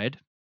chloride.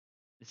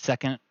 The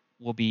second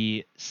will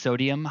be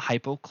sodium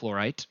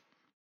hypochlorite.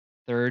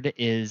 Third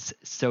is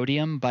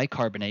sodium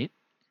bicarbonate.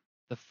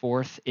 The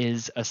fourth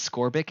is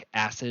ascorbic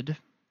acid.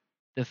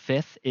 The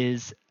 5th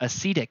is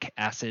acetic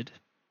acid.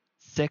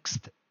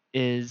 6th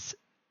is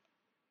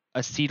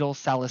acetyl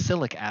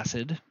salicylic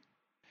acid.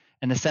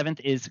 And the 7th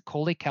is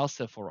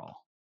cholecalciferol.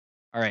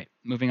 All right,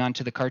 moving on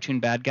to the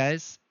cartoon bad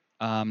guys.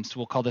 So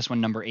we'll call this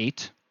one number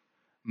 8,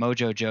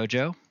 Mojo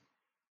Jojo.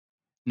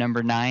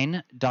 Number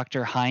 9,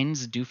 Dr.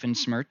 Heinz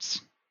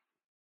Doofenshmirtz.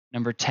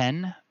 Number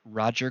 10,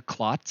 Roger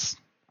Klotz.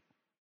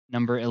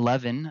 Number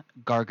 11,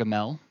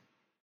 Gargamel.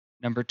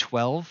 Number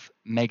 12,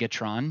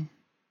 Megatron.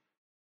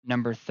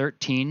 Number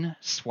 13,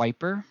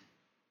 Swiper.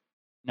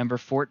 Number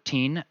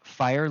 14,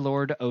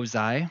 Firelord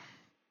Ozai.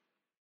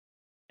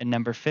 And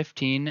number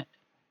 15,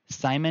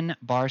 Simon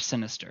Bar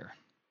Sinister.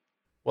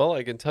 Well,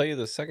 I can tell you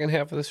the second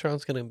half of this round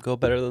is going to go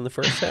better than the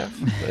first half,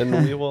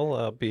 and we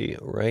will be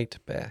right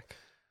back.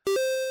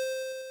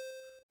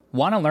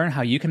 Want to learn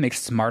how you can make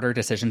smarter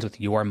decisions with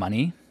your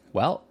money?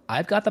 Well,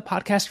 I've got the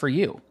podcast for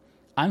you.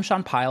 I'm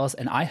Sean Piles,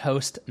 and I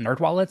host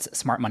NerdWallet's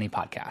Smart Money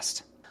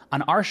Podcast.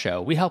 On our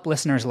show, we help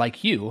listeners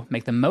like you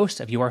make the most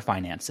of your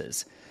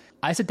finances.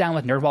 I sit down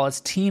with NerdWallet's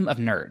team of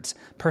nerds,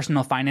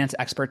 personal finance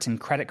experts in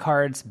credit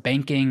cards,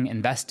 banking,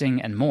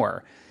 investing, and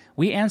more.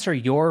 We answer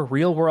your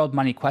real-world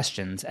money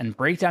questions and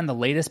break down the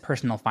latest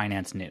personal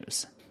finance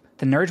news.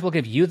 The nerds will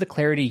give you the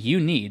clarity you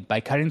need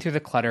by cutting through the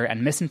clutter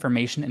and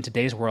misinformation in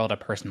today's world of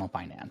personal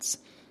finance.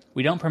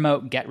 We don't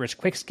promote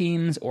get-rich-quick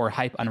schemes or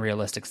hype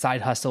unrealistic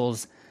side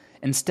hustles.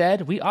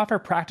 Instead, we offer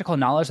practical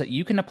knowledge that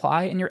you can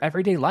apply in your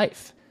everyday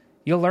life.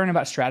 You'll learn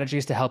about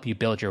strategies to help you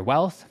build your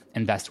wealth,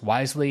 invest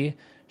wisely,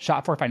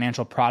 shop for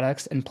financial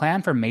products, and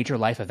plan for major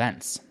life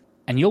events.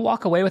 And you'll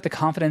walk away with the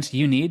confidence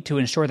you need to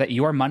ensure that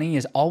your money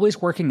is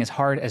always working as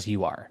hard as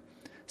you are.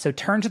 So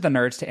turn to the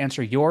nerds to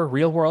answer your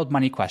real-world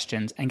money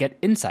questions and get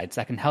insights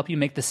that can help you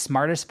make the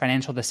smartest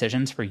financial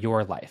decisions for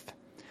your life.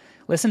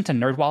 Listen to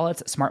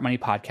NerdWallet's Smart Money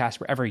Podcast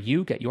wherever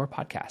you get your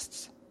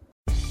podcasts.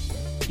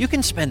 You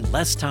can spend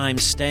less time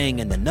staying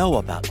in the know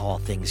about all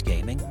things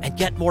gaming and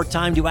get more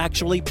time to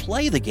actually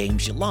play the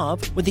games you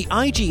love with the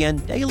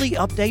IGN Daily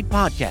Update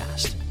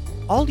podcast.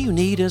 All you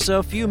need is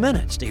a few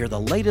minutes to hear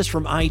the latest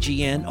from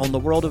IGN on the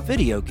world of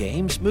video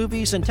games,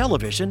 movies, and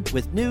television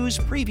with news,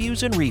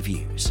 previews, and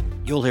reviews.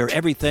 You'll hear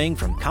everything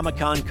from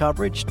Comic-Con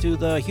coverage to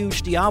the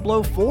huge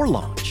Diablo 4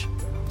 launch.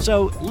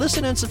 So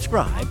listen and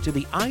subscribe to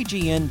the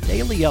IGN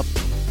Daily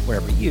Update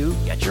wherever you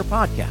get your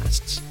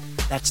podcasts.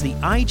 That's the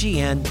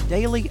IGN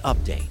Daily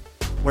Update,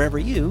 wherever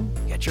you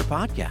get your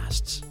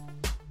podcasts.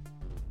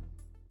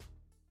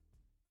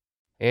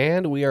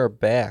 And we are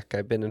back.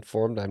 I've been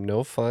informed I'm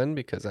no fun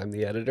because I'm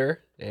the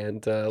editor.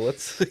 And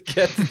let's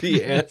get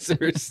the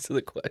answers to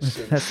the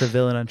questions. That's the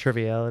villain on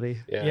Triviality.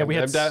 Yeah,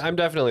 I'm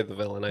definitely the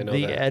villain. I know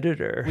the that.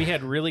 editor. We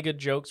had really good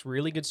jokes,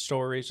 really good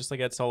stories, just like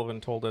Ed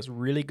Sullivan told us.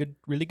 Really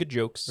good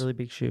jokes. Really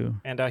big shoe.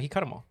 And he cut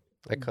them all.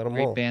 I cut them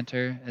Great all.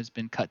 banter has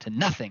been cut to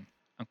nothing.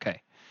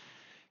 Okay.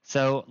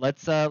 So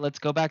let's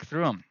go back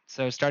through them.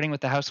 So starting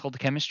with the household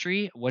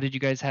chemistry, what did you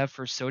guys have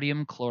for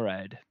sodium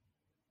chloride?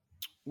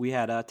 We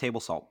had table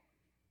salt.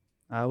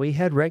 We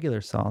had regular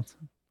salt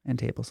and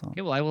table salt.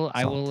 Okay, well,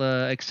 I will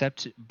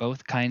accept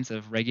both kinds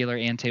of regular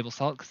and table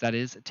salt because that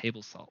is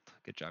table salt.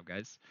 Good job,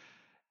 guys.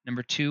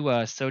 Number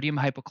 2, sodium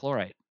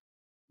hypochlorite.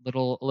 I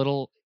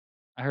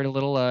heard a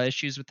little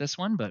issues with this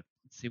one, but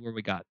let's see where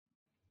we got.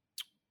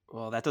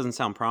 Well, that doesn't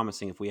sound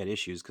promising if we had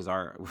issues because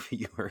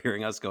you were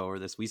hearing us go over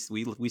this. We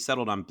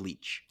settled on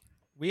bleach.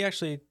 We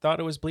actually thought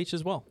it was bleach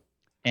as well.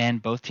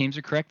 And both teams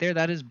are correct there.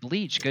 That is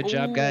bleach. Good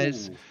job,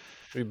 guys.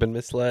 We've been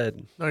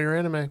misled. No, you're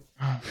anime.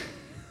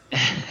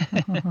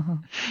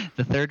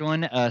 The third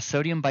one,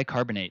 sodium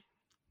bicarbonate.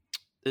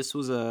 This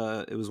was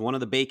it was one of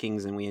the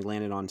bakings, and we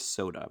landed on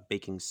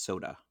baking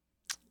soda.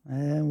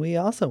 And we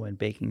also went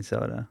baking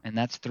soda. And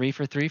that's 3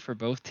 for 3 for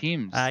both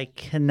teams. I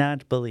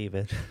cannot believe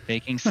it.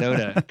 Baking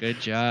soda.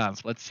 Good job.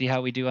 Let's see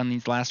how we do on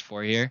these last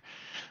 4 here.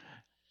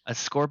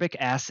 Ascorbic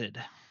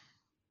acid.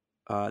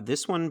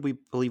 This one, we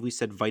believe we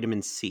said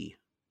vitamin C.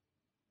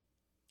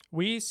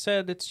 We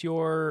said it's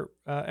your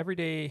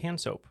everyday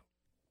hand soap.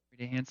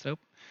 Everyday hand soap.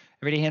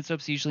 Everyday hand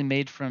soap's usually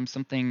made from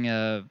something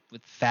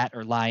with fat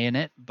or lye in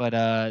it, but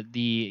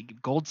the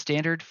gold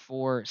standard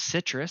for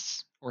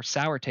citrus or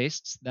sour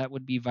tastes, that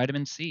would be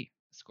vitamin C,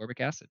 ascorbic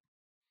acid.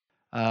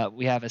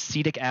 We have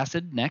acetic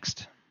acid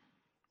next.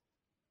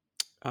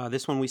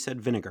 This one we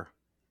said vinegar.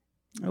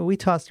 We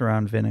tossed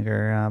around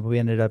vinegar, but we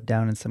ended up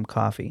down in some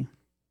coffee.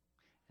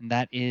 And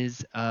that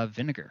is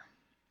vinegar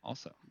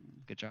also.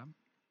 Good job.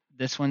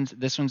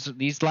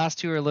 These last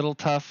 2 are a little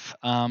tough.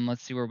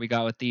 Let's see where we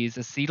got with these.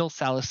 Acetyl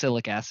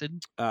salicylic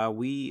acid.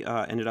 We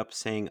ended up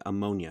saying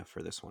ammonia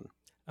for this one.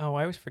 Oh,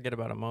 I always forget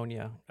about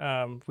ammonia.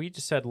 We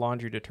just said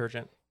laundry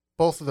detergent.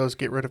 Both of those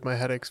get rid of my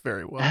headaches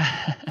very well.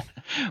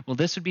 Well,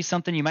 this would be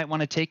something you might want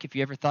to take if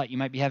you ever thought you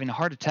might be having a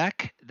heart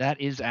attack. That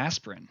is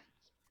aspirin.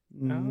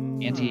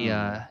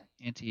 Anti-platelet.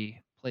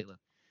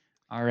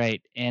 All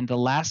right, and the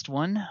last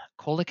one,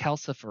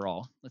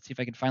 cholecalciferol. Let's see if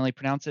I can finally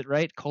pronounce it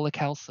right.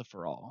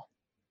 Cholecalciferol.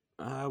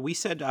 We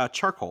said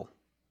charcoal.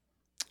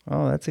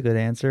 Oh, that's a good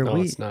answer. No,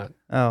 it's not.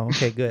 Oh,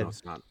 okay, good. No,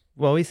 it's not.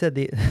 Well, we said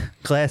the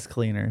glass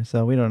cleaner,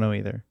 so we don't know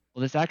either.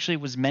 Well, this actually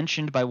was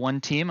mentioned by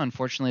one team.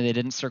 Unfortunately, they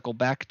didn't circle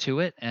back to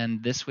it,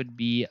 and this would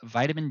be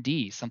vitamin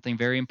D, something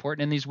very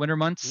important in these winter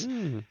months.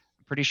 I'm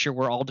pretty sure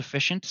we're all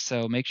deficient,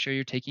 so make sure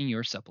you're taking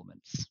your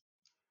supplements.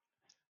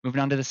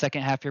 Moving on to the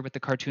second half here with the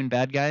cartoon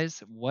bad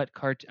guys.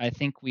 I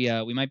think we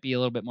might be a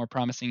little bit more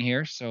promising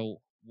here. So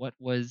where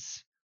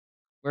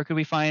could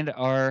we find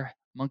our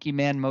Monkey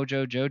Man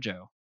Mojo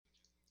Jojo?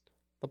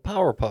 The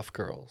Powerpuff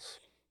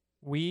Girls.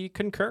 We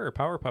concur.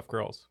 Powerpuff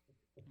Girls.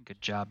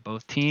 Good job,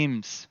 both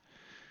teams.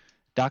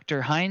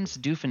 Dr. Heinz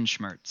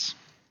Doofenshmirtz.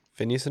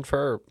 Phineas and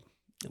Ferb.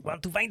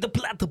 Want to find the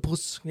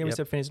platypus. Yeah, we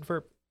said Phineas and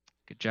Ferb.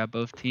 Good job,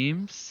 both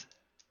teams.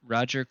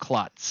 Roger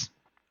Klotz.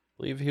 I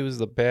believe he was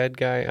the bad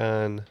guy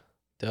on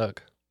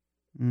Doug.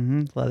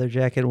 Leather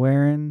jacket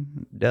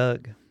wearing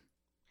Doug.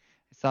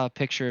 I saw a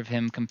picture of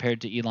him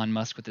compared to Elon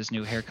Musk with his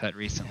new haircut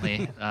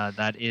recently.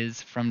 That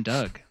is from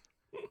Doug.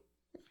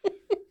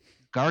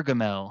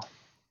 Gargamel.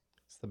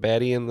 It's the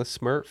baddie in the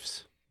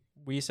Smurfs.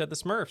 We said the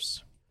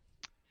Smurfs.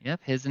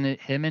 Yep,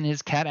 him and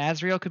his cat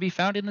Azrael could be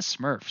found in the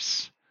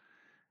Smurfs.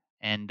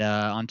 And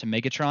on to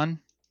Megatron.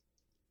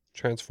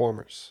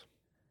 Transformers.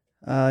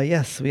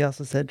 Yes, we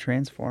also said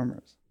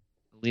Transformers.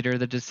 Leader of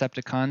the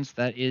Decepticons,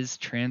 that is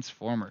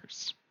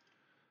Transformers.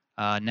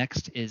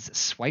 Next is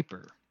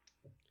Swiper.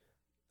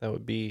 That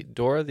would be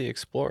Dora the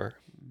Explorer.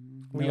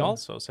 We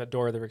also said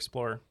Dora the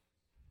Explorer.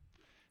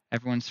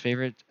 Everyone's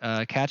favorite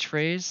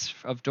catchphrase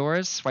of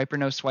Dora's, Swiper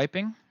no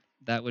swiping.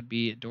 That would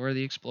be Dora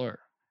the Explorer.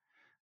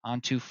 On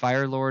to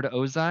Fire Lord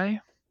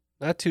Ozai.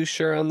 Not too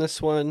sure on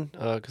this one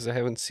because I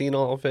haven't seen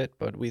all of it,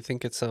 but we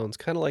think it sounds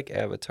kind of like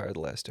Avatar: The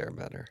Last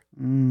Airbender.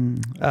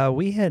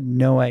 We had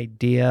no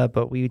idea,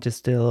 but we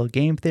just did a little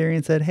game theory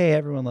and said, hey,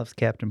 everyone loves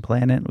Captain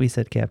Planet. We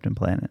said Captain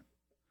Planet.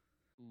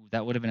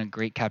 That would have been a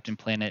great Captain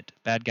Planet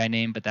bad guy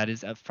name, but that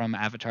is from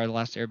Avatar: The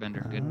Last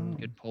Airbender.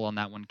 Good pull on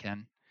that one,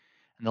 Ken.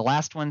 And the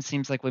last one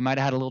seems like we might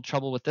have had a little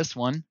trouble with this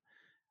one.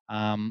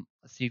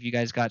 Let's see if you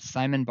guys got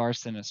Simon Bar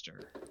Sinister.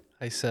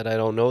 I said I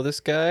don't know this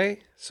guy,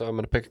 so I'm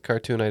going to pick a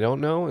cartoon I don't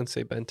know and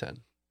say Ben 10.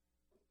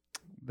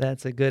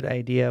 That's a good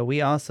idea.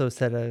 We also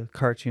said a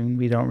cartoon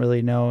we don't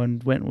really know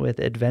and went with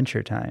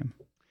Adventure Time.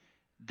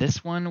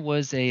 This one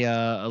was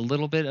a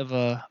little bit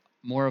of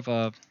more of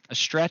a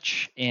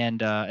stretch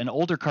and an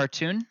older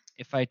cartoon.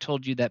 If I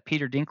told you that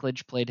Peter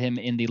Dinklage played him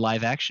in the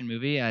live action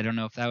movie, I don't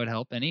know if that would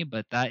help any,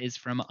 but that is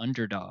from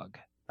Underdog.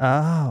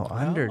 Oh,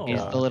 Underdog.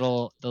 He's the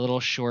little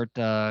short,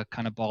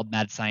 kind of bald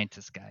mad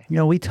scientist guy. You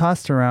know, we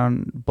tossed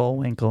around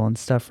Bullwinkle and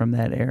stuff from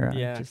that era.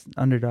 Yeah. Just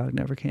Underdog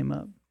never came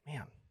up.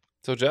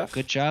 So, Jeff?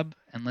 Good job.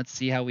 And let's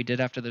see how we did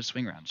after those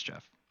swing rounds,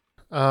 Jeff.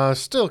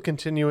 Still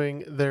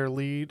continuing their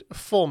lead,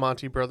 Full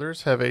Monty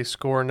Brothers have a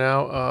score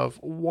now of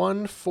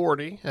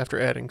 140 after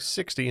adding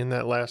 60 in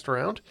that last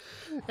round.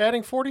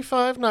 Adding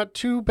 45, not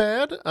too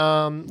bad.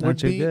 Not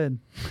too good.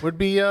 Would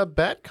be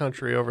Bat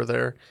Country over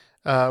there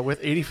with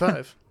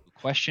 85.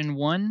 Question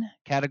 1,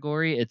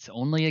 category, it's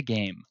only a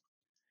game.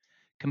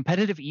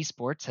 Competitive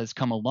esports has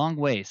come a long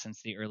way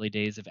since the early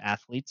days of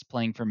athletes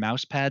playing for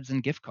mouse pads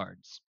and gift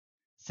cards.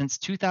 Since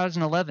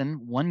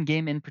 2011, one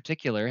game in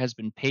particular has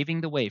been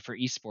paving the way for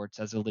esports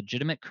as a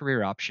legitimate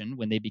career option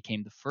when they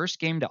became the first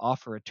game to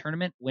offer a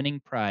tournament-winning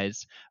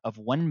prize of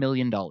 $1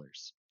 million.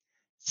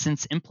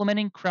 Since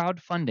implementing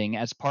crowdfunding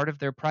as part of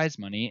their prize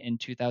money in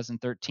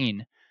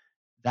 2013,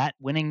 that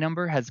winning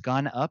number has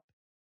gone up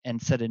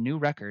and set a new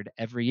record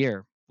every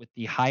year, with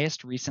the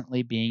highest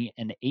recently being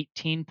an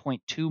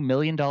 $18.2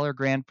 million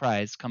grand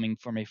prize coming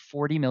from a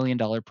 $40 million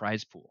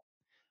prize pool.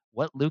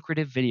 What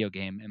lucrative video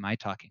game am I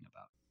talking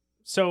about?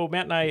 So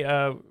Matt and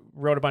I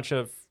wrote a bunch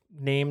of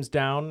names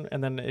down,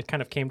 and then it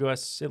kind of came to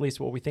us, at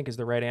least what we think is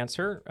the right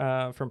answer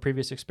from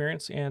previous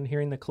experience and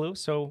hearing the clue.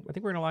 So I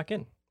think we're going to lock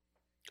in.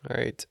 All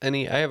right.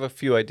 I have a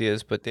few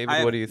ideas, but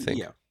David, what do you think?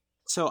 Yeah.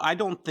 So I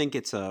don't think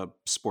it's a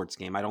sports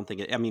game. I don't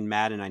think it. I mean,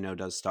 Madden I know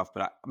does stuff,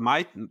 but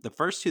the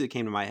first two that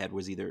came to my head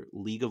was either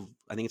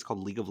I think it's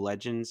called League of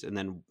Legends, and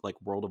then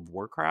like World of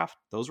Warcraft.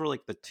 Those were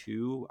like the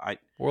two.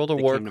 World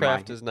of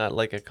Warcraft is not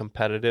like a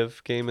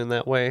competitive game in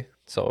that way,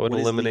 so it would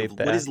eliminate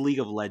that. What is League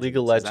of Legends? League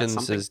of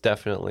Legends is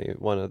definitely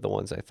one of the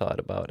ones I thought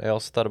about. I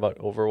also thought about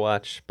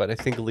Overwatch, but I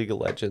think League of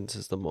Legends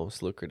is the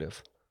most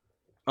lucrative.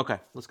 Okay,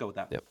 let's go with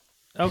that. Yep.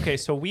 Okay,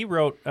 so we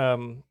wrote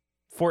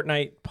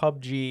Fortnite,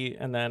 PUBG,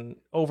 and then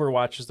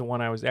Overwatch is the one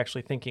I was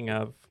actually thinking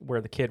of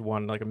where the kid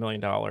won like $1 million.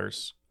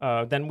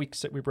 Then we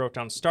wrote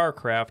down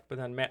StarCraft, but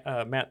then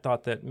Matt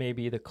thought that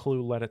maybe the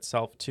clue led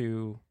itself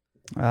to...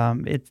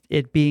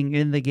 It being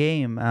in the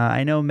game.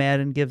 I know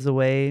Madden gives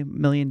away $1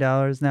 million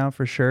now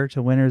for sure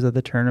to winners of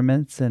the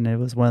tournaments, and it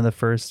was one of the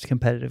first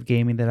competitive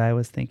gaming that I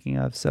was thinking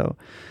of. So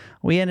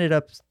we ended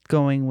up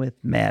going with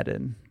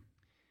Madden.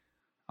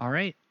 All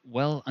right.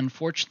 Well,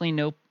 unfortunately,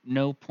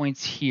 no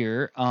points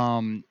here.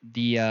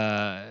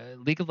 The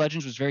League of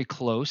Legends was very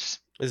close.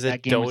 Is it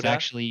that game Dota? Was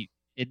actually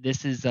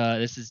this is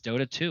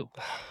Dota 2.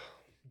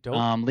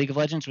 League of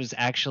Legends was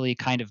actually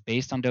kind of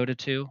based on Dota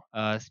 2.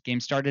 Game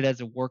started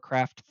as a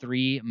Warcraft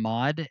 3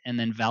 mod, and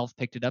then Valve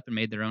picked it up and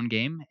made their own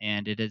game,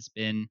 and it has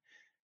been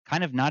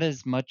kind of not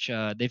as much.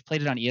 They've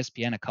played it on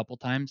ESPN a couple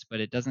times, but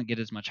it doesn't get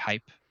as much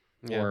hype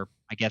or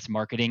I guess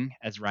marketing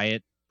as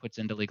Riot puts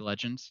into League of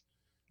Legends.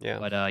 Yeah.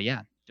 But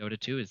yeah, Dota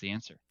 2 is the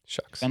answer.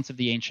 Shucks. Defense of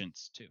the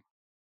Ancients too.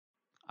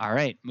 All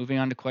right, moving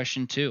on to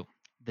question 2.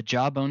 The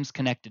jawbone's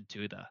connected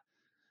to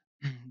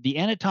the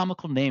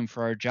anatomical name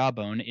for our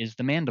jawbone is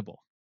the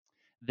mandible.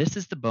 This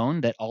is the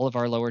bone that all of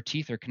our lower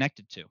teeth are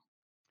connected to.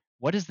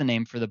 What is the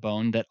name for the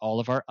bone that all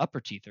of our upper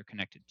teeth are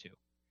connected to?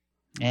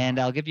 And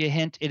I'll give you a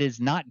hint. It is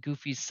not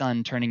Goofy's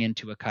son turning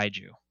into a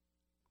kaiju.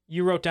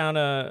 You wrote down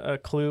a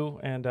clue,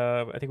 and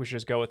I think we should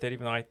just go with it,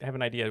 even though I have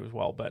an idea as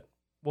well. But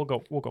we'll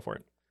go for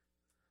it.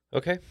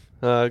 Okay.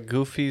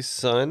 Goofy's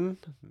son,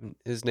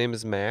 his name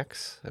is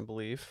Max, I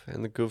believe,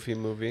 in the Goofy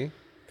movie.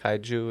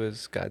 Kaiju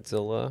is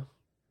Godzilla,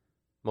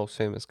 most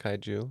famous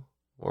kaiju,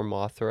 or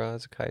Mothra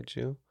is a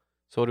kaiju.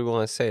 So what do we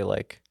want to say?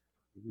 Like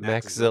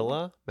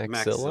Maxilla?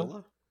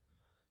 Maxilla?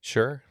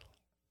 Sure.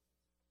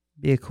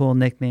 Be a cool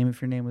nickname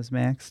if your name was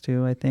Max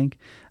too, I think.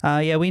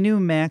 Yeah, we knew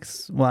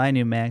Max. Well, I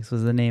knew Max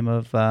was the name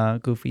of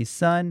Goofy's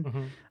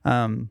son.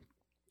 Mm-hmm.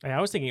 I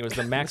was thinking it was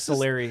the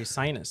maxillary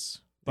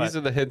sinus. But these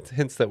are the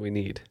hints that we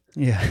need.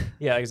 Yeah.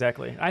 Yeah,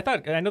 exactly. I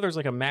know there's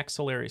like a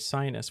maxillary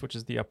sinus, which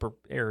is the upper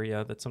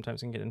area that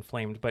sometimes can get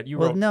inflamed. But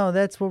no,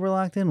 that's what we're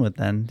locked in with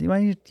then.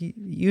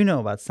 You know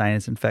about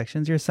sinus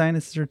infections. Your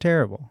sinuses are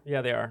terrible.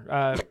 Yeah, they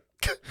are.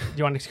 Do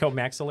you want to go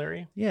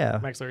maxillary? Yeah.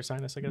 Maxillary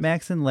sinus, I guess.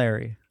 Max and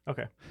Larry.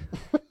 Okay.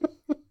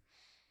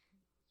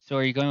 So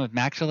are you going with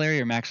maxillary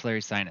or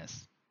maxillary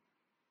sinus?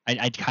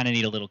 I kind of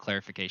need a little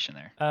clarification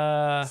there.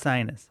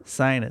 Sinus.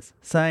 All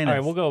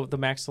right, we'll go with the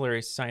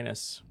maxillary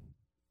sinus.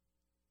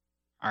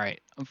 All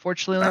right.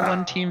 Unfortunately, only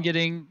one team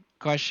getting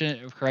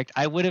question correct.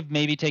 I would have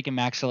maybe taken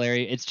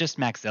maxillary. It's just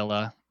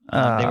maxilla. They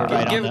were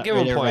right give on them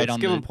the, points. right on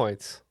Give the, them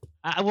points.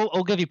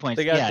 I'll give you points.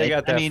 They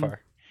got that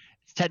far.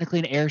 It's technically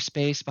an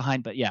airspace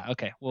behind, but yeah,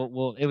 okay.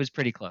 Well, it was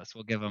pretty close.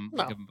 We'll give them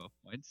both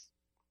points.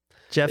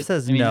 Jeff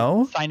says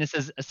no.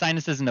 A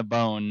sinus isn't a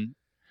bone.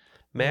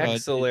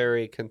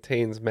 Maxillary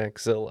contains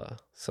maxilla,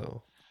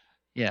 so.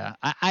 Yeah,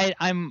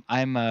 I'm.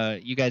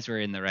 You guys were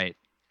in the right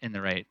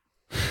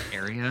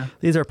area.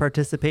 These are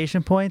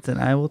participation points, and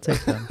I will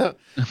take them.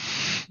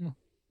 We're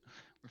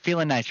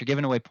feeling nice. You're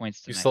giving away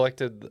points tonight. You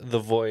selected the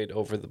void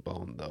over the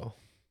bone, though.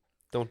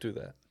 Don't do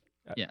that.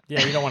 Yeah.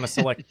 Yeah, you don't want to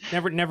select.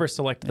 Never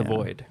select the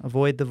void.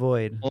 Avoid the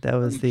void. Well, that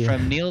was the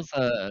from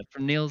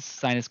Neil's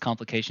sinus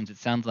complications. It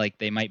sounds like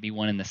they might be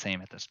one and the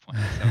same at this point.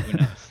 So who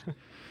knows?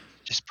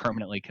 Just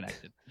permanently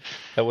connected.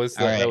 That was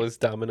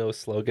Domino's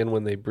slogan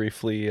when they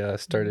briefly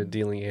started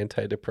dealing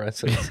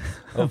antidepressants.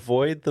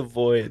 Avoid the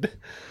void.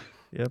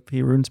 Yep,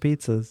 he ruins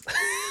pizzas.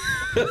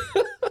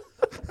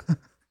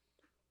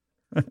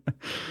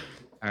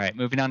 All right,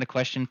 moving on to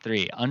question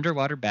 3.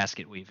 Underwater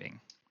basket weaving.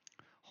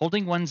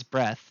 Holding one's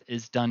breath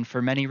is done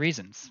for many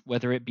reasons,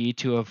 whether it be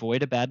to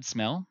avoid a bad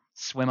smell,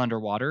 swim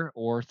underwater,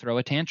 or throw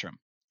a tantrum.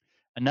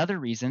 Another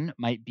reason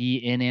might be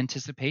in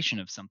anticipation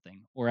of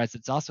something, or as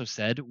it's also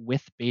said,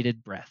 with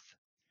bated breath.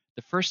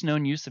 The first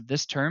known use of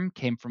this term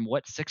came from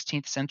what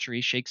 16th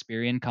century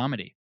Shakespearean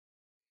comedy?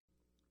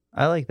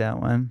 I like that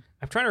one.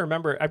 I'm trying to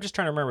remember. I'm just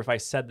trying to remember if I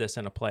said this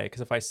in a play,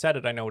 because if I said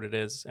it, I know what it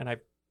is. And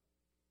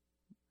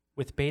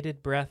with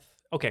bated breath.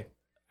 Okay,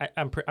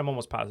 I'm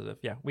almost positive.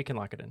 Yeah, we can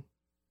lock it in.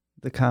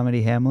 The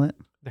comedy Hamlet.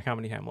 The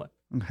comedy Hamlet.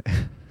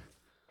 Okay.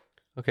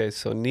 Okay,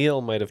 so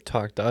Neil might have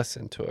talked us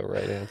into a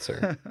right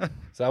answer.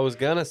 So I was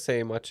gonna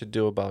say Much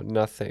Ado About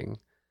Nothing,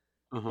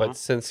 but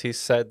since he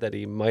said that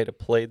he might have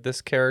played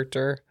this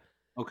character,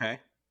 okay,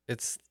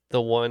 it's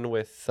the one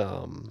with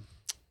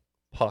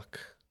Puck.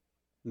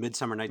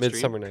 Midsummer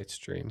Night's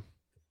Dream.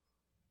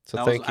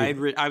 So thank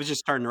you. I was just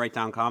starting to write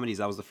down comedies.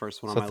 That was the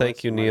first one on my list. So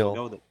thank you,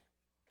 Neil.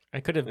 I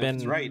could have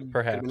been right.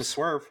 Perhaps been a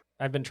swerve.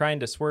 I've been trying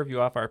to swerve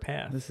you off our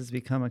path. This has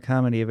become a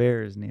comedy of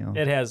errors, Neil.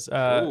 It has.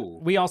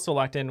 We also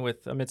locked in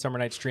with A Midsummer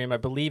Night's Dream. I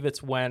believe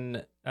it's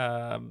when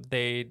when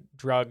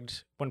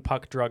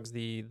Puck drugs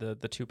the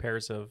two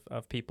pairs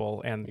of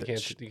people, and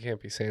you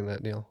can't be saying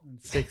that, Neil.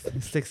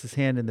 Sticks his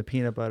hand in the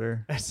peanut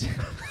butter.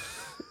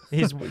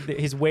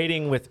 He's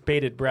waiting with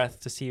bated breath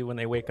to see when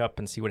they wake up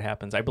and see what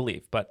happens. I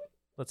believe, but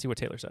let's see what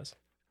Taylor says.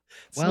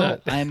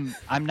 I'm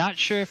not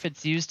sure if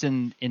it's used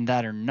in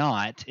that or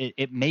not.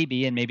 It may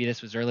be, and maybe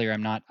this was earlier.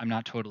 I'm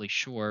not totally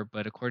sure,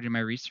 but according to my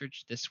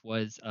research, this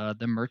was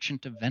The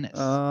Merchant of Venice.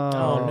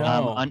 Oh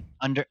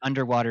no!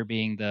 Underwater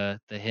being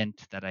the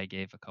hint that I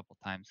gave a couple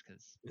times,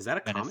 because is that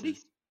a comedy?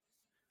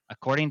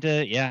 According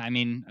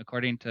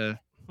to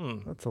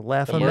that's a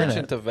laugh a minute.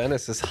 Merchant of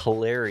Venice is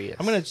hilarious.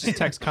 I'm gonna just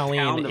text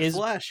Colleen. Is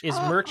flesh.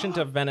 Merchant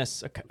of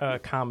Venice a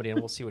comedy? And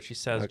we'll see what she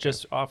says,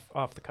 just off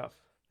the cuff.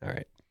 All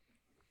right.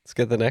 Let's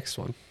get the next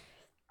one.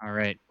 All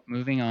right,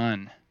 moving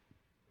on.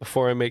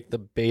 Before I make the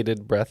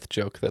bated breath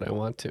joke that I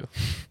want to.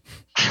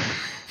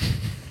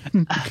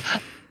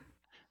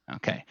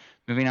 Okay,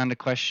 moving on to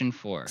question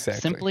 4. Exactly.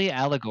 Simply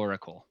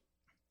allegorical.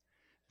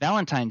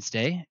 Valentine's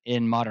Day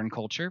in modern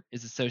culture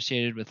is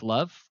associated with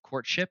love,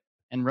 courtship,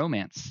 and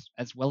romance,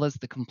 as well as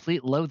the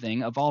complete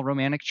loathing of all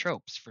romantic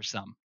tropes for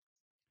some.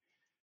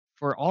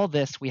 For all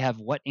this, we have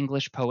what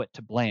English poet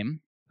to blame,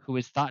 who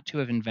is thought to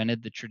have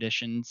invented the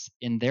traditions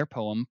in their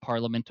poem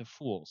Parliament of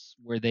Fools,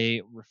 where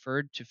they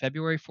referred to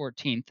February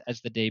 14th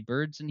as the day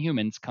birds and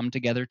humans come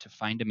together to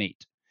find a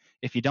mate.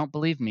 If you don't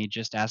believe me,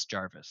 just ask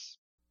Jarvis.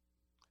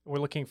 We're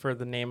looking for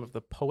the name of the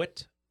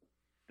poet.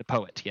 The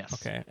poet, yes.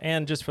 Okay.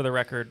 And just for the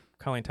record,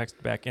 Colleen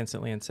texted back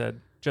instantly and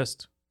said,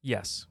 just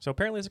yes. So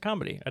apparently it's a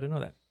comedy. I didn't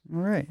know that. All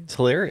right. It's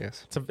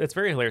hilarious. It's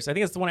very hilarious. I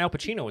think it's the one Al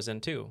Pacino was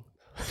in, too.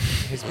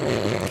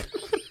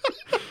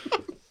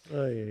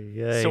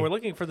 So we're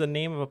looking for the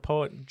name of a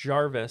poet,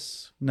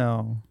 Jarvis.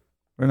 No,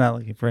 we're not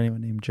looking for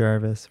anyone named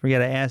Jarvis. We got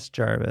to ask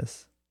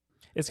Jarvis.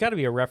 It's got to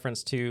be a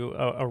reference to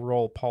a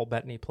role Paul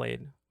Bettany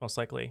played, most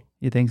likely.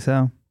 You think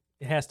so?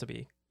 It has to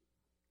be.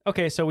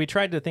 Okay, so we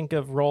tried to think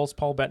of roles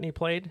Paul Bettany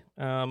played,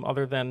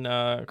 other than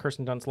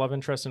Kirsten Dunst's love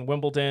interest in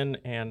Wimbledon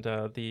and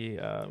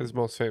his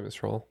most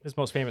famous role. His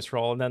most famous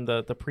role, and then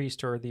the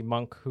priest or the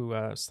monk who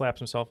slaps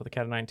himself with a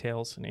cat of nine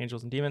tails in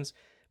Angels and Demons.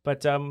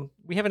 But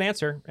we have an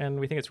answer, and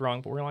we think it's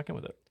wrong, but we're locking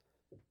with it.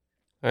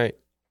 All right.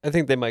 I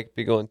think they might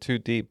be going too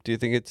deep. Do you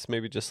think it's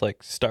maybe just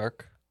like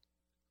Stark?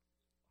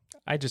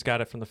 I just got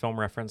it from the film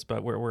reference,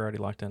 but we're already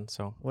locked in.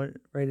 So what?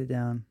 Write it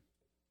down.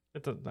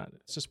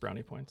 It's just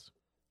brownie points.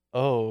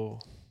 Oh,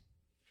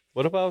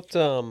 what about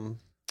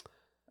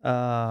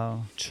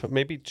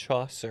maybe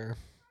Chaucer?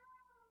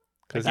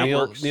 Because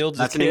Neil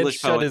just can't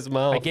shut his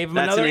mouth. I gave him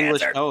another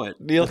English answer. poet.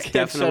 Neil That's can't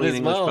shut definitely his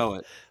an English mouth.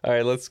 poet. All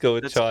right, let's go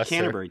with That's Chaucer.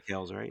 Canterbury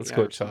Tales, right? Let's Yeah,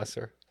 go with or something.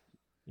 Chaucer.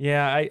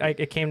 Yeah,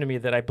 it came to me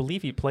that I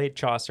believe he played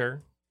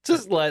Chaucer.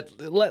 Just let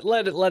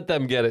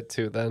them get it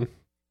too. Then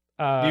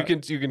you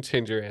can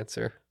change your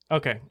answer.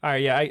 Okay. All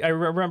right. Yeah, I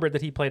remembered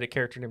that he played a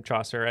character named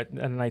Chaucer at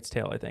A Knight's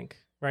Tale, I think.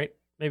 Right?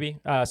 Maybe.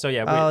 So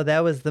yeah. That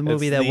was the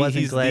movie that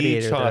wasn't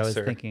Gladiator that I was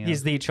thinking of.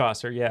 He's the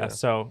Chaucer. Yeah.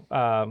 So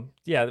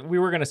we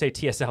were gonna say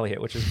T.S. Eliot,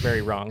 which is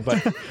very wrong.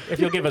 But if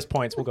you'll give us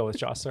points, we'll go with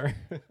Chaucer.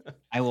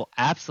 I will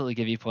absolutely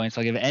give you points.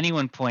 I'll give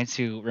anyone points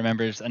who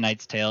remembers A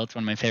Knight's Tale. It's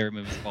one of my favorite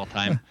movies of all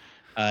time.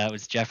 It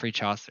was Geoffrey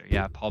Chaucer.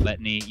 Yeah, Paul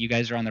Bettany. You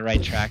guys are on the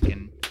right track,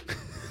 and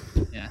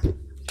yeah,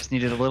 just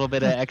needed a little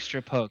bit of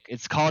extra poke.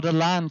 It's called a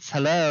lance.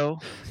 Hello.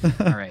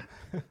 All right.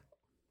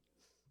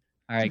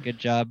 All right. Good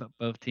job,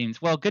 both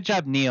teams. Well, good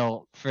job,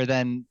 Neil, for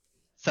then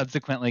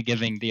subsequently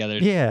giving the other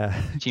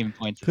team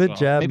points. Good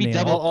as well. job, Maybe Neil.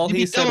 double. All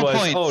maybe he said double was,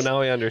 points. "Oh,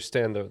 now I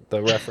understand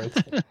the reference."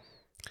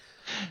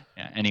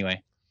 Yeah.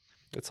 Anyway.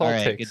 It's all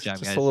right, it takes. good job,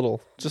 just guys. a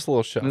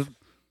little chef.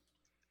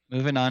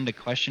 Moving on to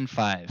question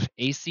 5.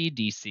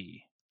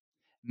 AC/DC.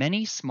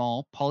 Many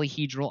small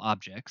polyhedral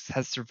objects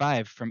have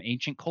survived from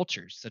ancient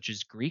cultures such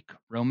as Greek,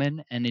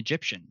 Roman, and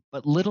Egyptian,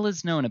 but little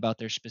is known about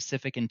their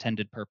specific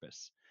intended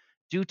purpose.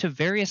 Due to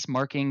various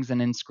markings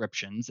and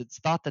inscriptions, it's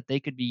thought that they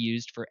could be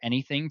used for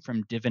anything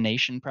from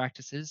divination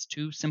practices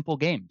to simple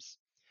games.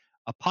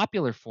 A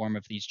popular form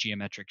of these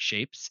geometric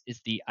shapes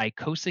is the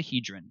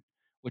icosahedron,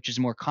 which is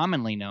more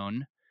commonly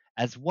known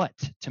as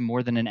what to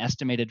more than an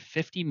estimated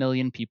 50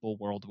 million people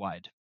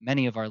worldwide,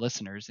 many of our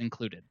listeners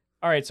included.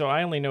 All right. So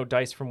I only know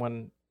dice from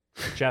when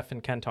Jeff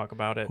and Ken talk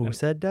about it. Who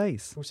said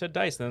dice? Who said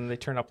dice? Then they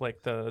turn up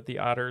like the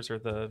otters or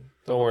the.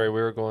 Don't worry,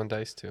 we were going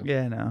dice too.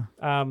 Yeah,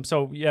 no.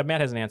 So yeah,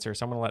 Matt has an answer,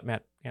 so I'm gonna let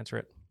Matt answer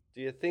it.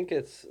 Do you think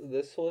it's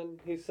this one?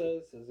 He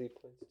says as he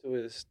points to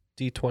his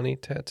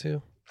D20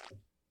 tattoo.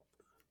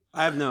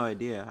 I have no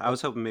idea. I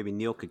was hoping maybe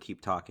Neil could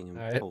keep talking.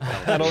 And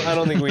I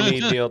don't think we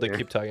need Neil to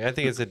keep talking. I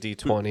think it's a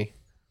D20.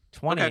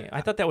 20. Okay.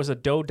 I thought that was a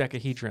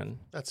dodecahedron.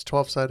 That's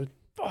 12-sided.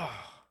 Oh.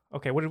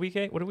 Okay. What did we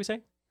say?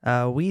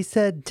 We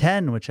said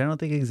 10, which I don't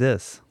think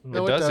exists.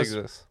 No, it does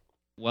exist.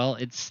 Well,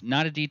 it's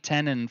not a D10,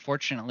 and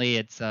unfortunately,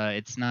 it's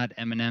not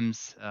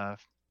Eminem's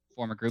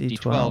former group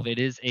D12. It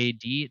is a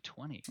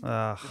D20.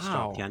 Wow.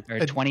 Or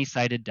a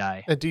 20-sided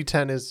die. A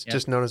D10 is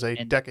just known as a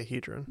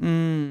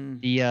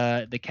decahedron.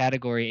 The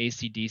category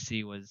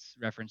AC/DC was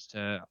reference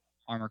to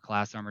armor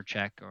class, armor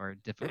check, or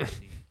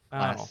difficulty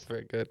class.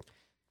 Very good.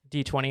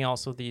 D20,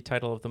 also the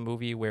title of the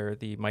movie where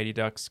the Mighty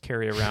Ducks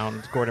carry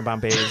around Gordon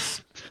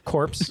Bombay's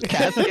corpse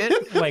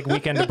casket, like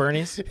Weekend at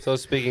Bernie's. So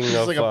speaking It's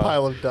of like a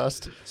pile of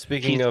dust.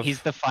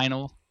 He's the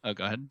final. Oh,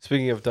 go ahead.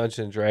 Speaking of Dungeons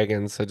and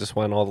Dragons, I just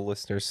want all the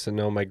listeners to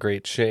know my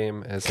great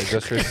shame as I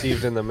just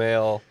received in the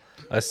mail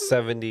a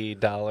 $70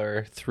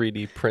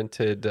 3D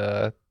printed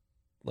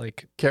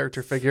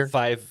character figure,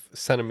 5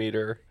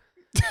 centimeter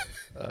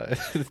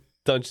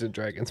Dungeons and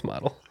Dragons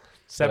model.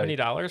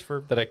 $70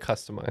 for that I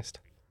customized.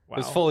 Wow.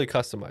 It's fully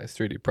customized,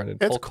 3D printed,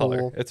 It's full color.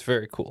 cool. It's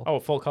very cool.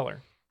 Oh, full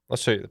color. I'll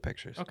show you the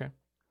pictures. Okay.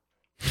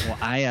 Well,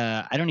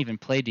 I don't even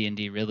play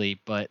D&D really,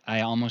 but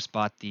I almost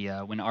bought the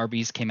when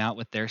Arby's came out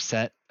with their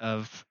set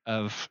of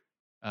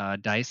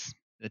dice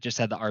that just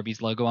had the Arby's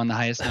logo on the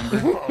highest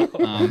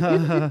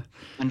number.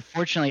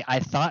 Unfortunately, I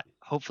thought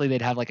hopefully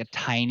they'd have like a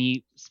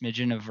tiny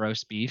smidgen of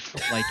roast beef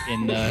like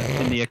in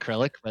the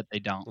acrylic, but they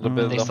don't. A little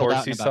bit of They the sold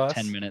out horsey in about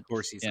sauce? 10 minutes.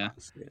 Horsey Yeah.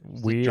 sauce. Yeah.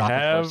 We drop of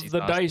have horsey the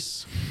sauce.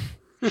 dice.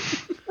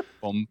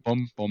 Boom,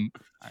 boom, boom.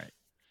 All right.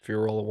 If you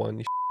roll a 1,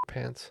 you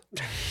pants.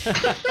 I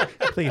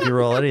think if you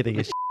roll anything,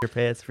 you your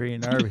pants for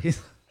eating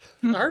Arby's.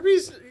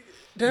 Arby's,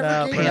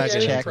 Never gave me pants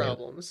any check.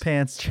 problems.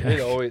 Pants check.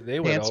 They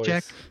would Pants always.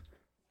 check.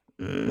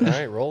 All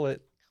right, roll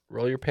it.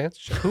 Roll your pants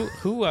check.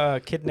 Who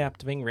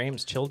kidnapped Ving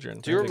Rhames'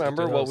 children? Do you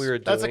remember what we were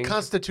doing? That's a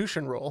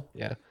Constitution roll.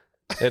 Yeah,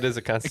 it is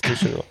a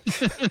Constitution roll.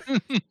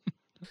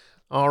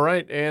 All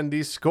right, and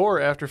the score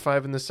after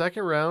 5 in the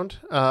second round,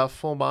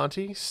 Full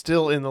Monty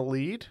still in the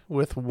lead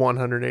with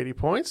 180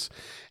 points.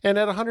 And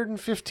at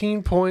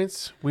 115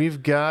 points,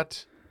 we've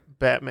got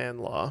Batman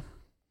Law.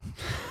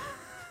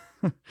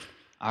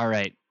 All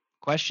right.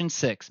 Question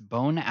 6,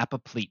 bone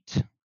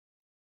apopleat.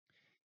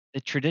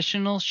 The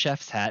traditional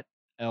chef's hat,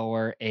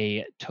 or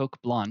a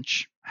toque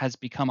blanche, has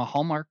become a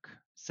hallmark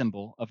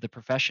symbol of the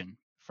profession,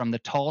 from the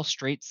tall,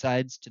 straight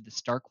sides to the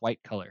stark white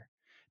color.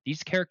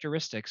 These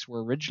characteristics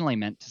were originally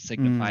meant to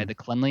signify the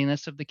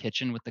cleanliness of the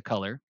kitchen with the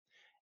color,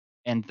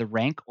 and the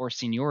rank or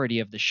seniority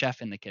of the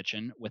chef in the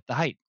kitchen with the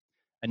height.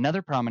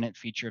 Another prominent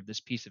feature of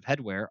this piece of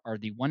headwear are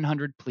the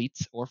 100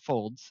 pleats or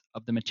folds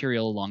of the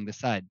material along the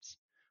sides.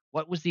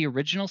 What was the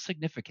original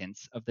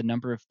significance of the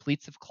number of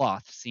pleats of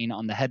cloth seen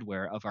on the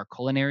headwear of our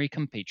culinary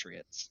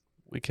compatriots?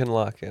 We can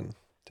lock in,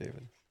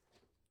 David.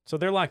 So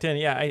they're locked in.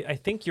 Yeah, I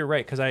think you're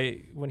right, because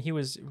when he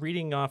was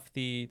reading off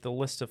the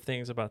list of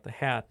things about the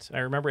hat, I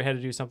remember it had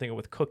to do something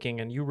with cooking,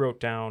 and you wrote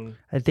down.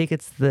 I think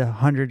it's the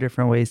 100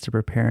 different ways to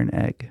prepare an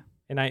egg.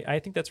 And I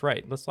think that's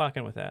right. Let's lock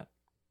in with that.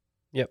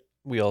 Yep.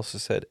 We also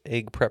said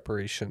egg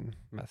preparation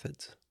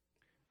methods.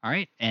 All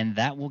right, and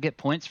that will get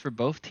points for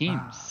both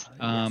teams.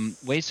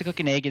 Ways to cook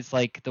an egg is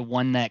like the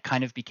one that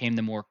kind of became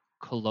the more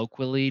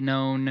colloquially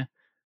known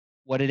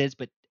what it is,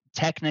 but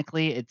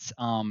technically it's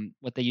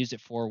what they used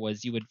it for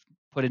was you would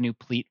put a new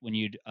pleat when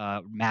you'd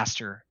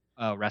master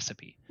a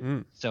recipe.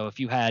 So if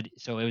you had,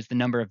 so it was the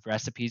number of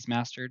recipes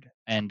mastered,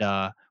 and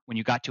when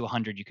you got to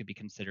 100, you could be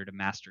considered a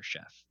master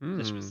chef.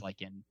 This was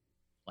like in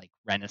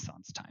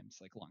Renaissance times,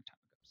 like a long time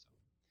ago. So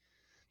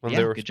When yeah,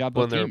 they were good job,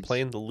 when both they were teams.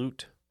 playing the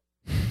lute.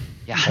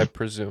 Yeah, I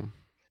presume.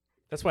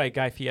 That's why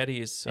Guy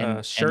Fieri's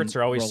And- shirts and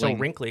are always rolling. so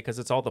wrinkly, because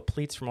it's all the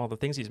pleats from all the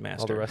things he's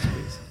mastered. All the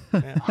recipes.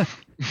 Yeah.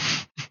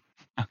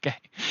 Okay,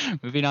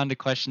 moving on to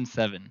question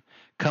 7.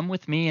 Come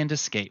with me and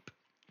escape.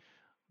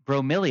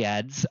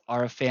 Bromeliads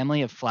are a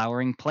family of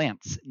flowering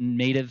plants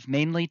native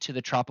mainly to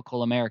the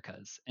tropical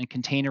Americas and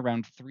contain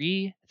around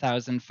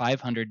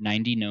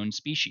 3,590 known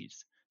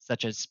species,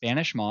 such as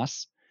Spanish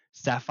moss,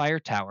 sapphire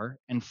tower,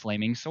 and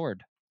flaming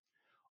sword.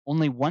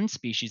 Only one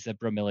species of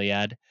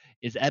bromeliad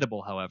is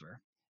edible, however,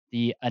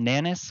 the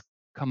Ananas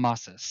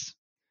comasus,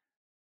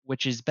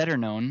 which is better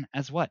known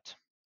as what?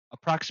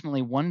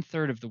 Approximately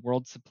 1/3 of the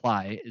world's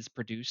supply is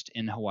produced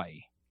in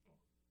Hawaii.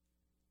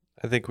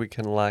 I think we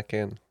can lock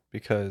in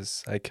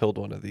because I killed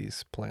one of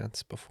these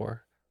plants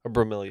before. A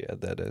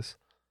bromeliad, that is.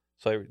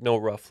 So I know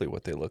roughly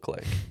what they look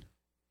like.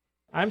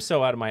 I'm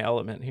so out of my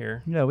element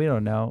here. No, we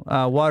don't know.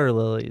 Water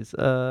lilies.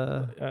 We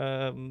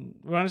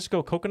want to just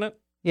go coconut?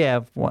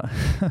 Yeah.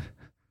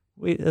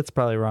 That's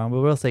probably wrong,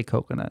 but we'll say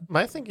coconut.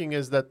 My thinking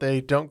is that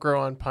they don't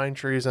grow on pine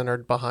trees and are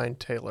behind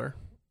Taylor.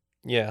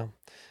 Yeah.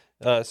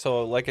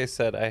 So like I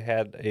said, I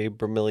had a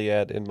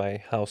bromeliad in my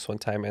house one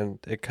time, and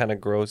it kind of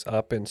grows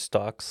up in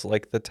stalks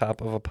like the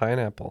top of a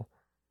pineapple.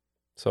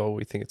 So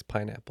we think it's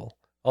pineapple.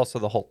 Also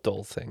the whole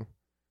dole thing.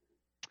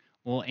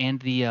 Well,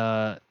 and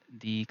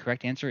the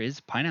correct answer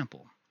is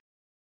pineapple.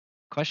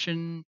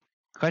 Question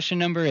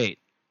number 8.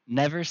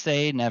 Never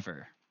say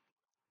never.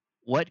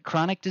 What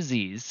chronic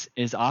disease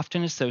is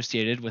often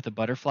associated with a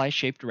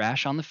butterfly-shaped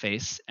rash on the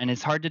face and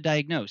is hard to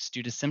diagnose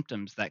due to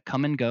symptoms that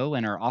come and go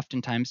and are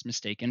oftentimes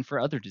mistaken for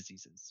other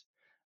diseases?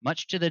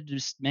 Much to the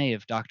dismay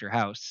of Dr.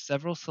 House,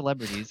 several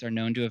celebrities are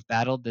known to have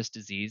battled this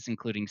disease,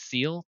 including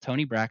Seal,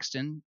 Toni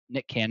Braxton,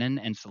 Nick Cannon,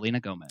 and Selena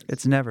Gomez.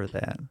 It's never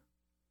that.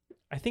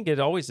 I think it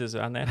always is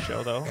on that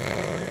show, though.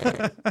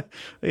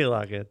 We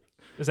lock it.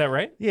 Is that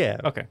right? Yeah.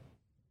 Okay.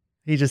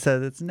 He just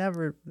says it's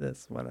never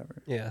this,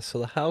 whatever. Yeah, so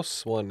the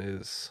house one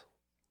is,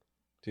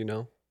 do you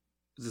know?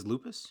 Is this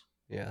lupus?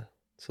 Yeah.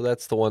 So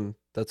that's the one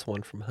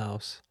from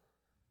House.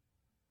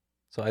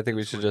 So I think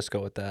we should just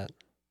go with that.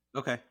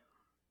 Okay.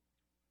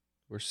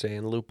 We're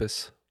saying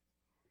lupus.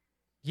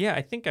 Yeah,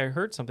 I think I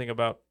heard something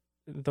about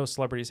those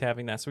celebrities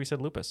having that, so we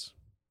said lupus.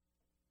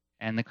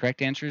 And the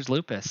correct answer is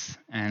lupus.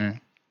 And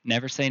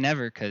never say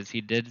never, because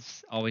he did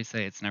always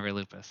say it's never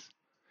lupus.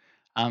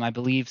 I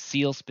believe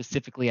Seal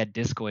specifically had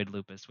discoid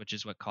lupus, which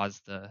is what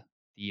caused the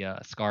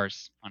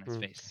scars on his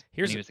face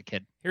when he was a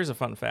kid. Here's a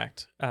fun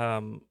fact.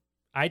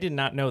 I did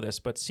not know this,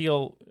 but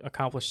Seal,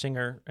 accomplished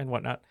singer and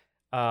whatnot,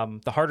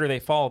 The Harder They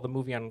Fall, the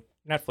movie on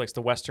Netflix,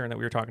 the Western that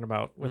we were talking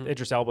about with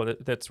Idris Elba,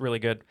 that's really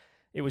good.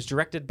 It was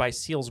directed by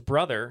Seal's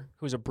brother,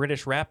 who's a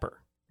British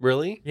rapper.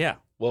 Really? Yeah.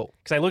 Whoa.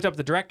 Because I looked up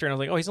the director and I was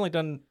like, oh, he's only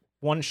done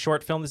one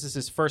short film. This is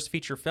his first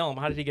feature film.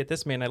 How did he get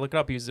this man? I looked it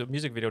up. He was a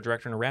music video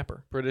director and a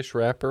rapper. British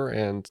rapper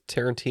and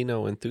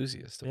Tarantino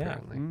enthusiast,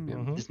 apparently.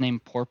 Mm-hmm. His name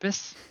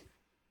Porpoise?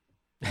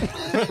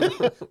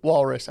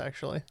 Walrus,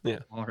 actually. Yeah.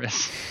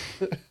 Walrus.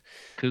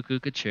 Cuckoo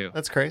Cachoo.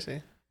 That's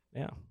crazy.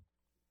 Yeah.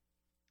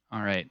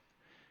 All right.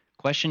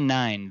 Question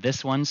 9.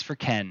 This one's for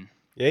Ken.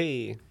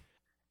 Yay.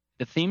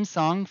 The theme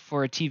song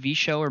for a TV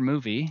show or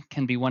movie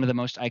can be one of the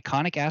most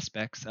iconic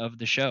aspects of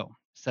the show,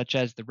 such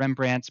as the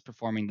Rembrandts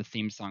performing the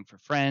theme song for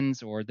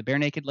Friends or the Bare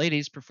Naked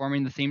Ladies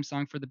performing the theme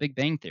song for The Big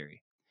Bang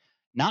Theory.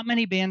 Not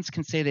many bands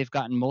can say they've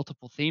gotten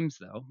multiple themes,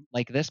 though,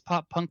 like this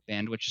pop punk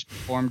band, which has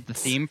performed the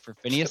theme for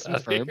Phineas and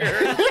Ferb,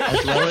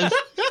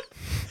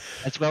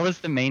 as well as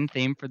the main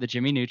theme for the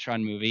Jimmy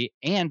Neutron movie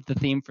and the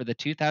theme for the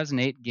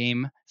 2008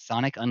 game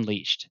Sonic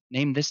Unleashed.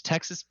 Name this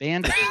Texas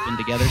band, which has been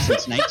together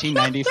since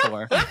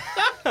 1994.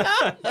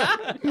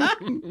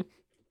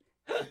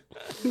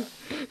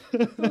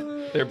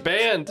 They're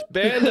banned.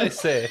 Banned, I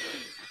say.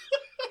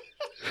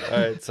 All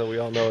right, so we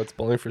all know it's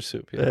Bowling for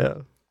Soup.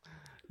 Yeah.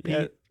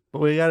 But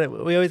we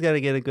always got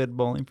to get a good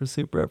Bowling for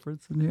Soup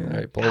reference in here. All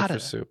right, Bowling for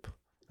Soup.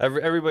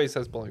 Everybody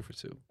says Bowling for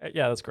Soup.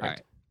 Yeah, that's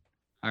correct.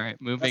 All right,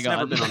 moving That's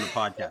on. never been on the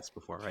podcast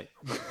before, right?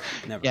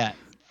 Never. Yeah,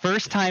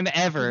 first time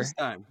ever. First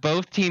time.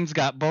 Both teams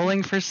got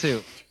Bowling for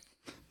Soup.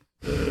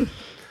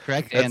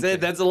 Correct That's answer. it.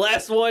 That's the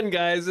last one,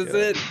 guys. That's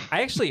it.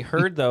 I actually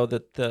heard though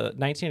that the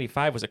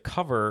 1985 was a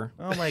cover.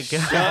 Oh my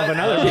god! Of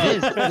another. It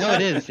is. No,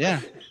 it is.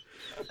 Yeah,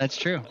 that's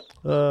true.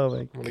 Oh my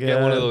I'm god! gonna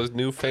get one of those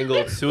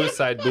newfangled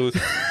suicide booths.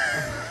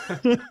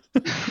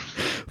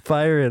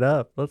 Fire it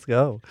up. Let's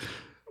go.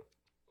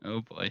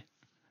 Oh boy.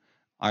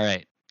 All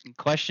right.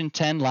 Question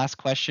 10, last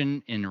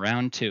question in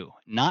round 2.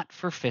 Not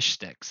for fish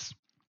sticks.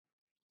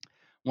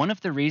 One of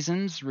the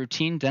reasons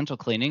routine dental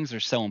cleanings are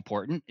so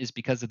important is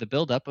because of the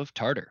buildup of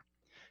tartar.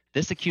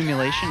 This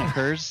accumulation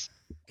occurs.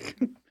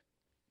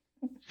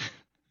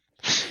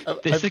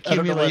 This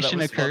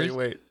accumulation occurs. Funny.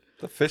 Wait,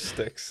 The fish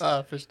sticks.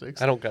 fish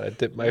sticks. I don't gotta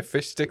dip my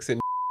fish sticks in.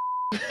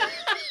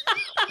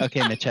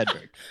 Okay, Mitch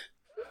Hedberg.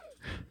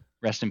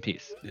 Rest in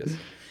peace. Yes.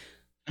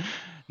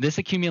 This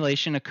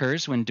accumulation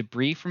occurs when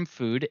debris from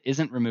food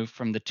isn't removed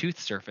from the tooth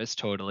surface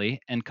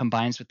totally and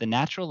combines with the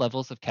natural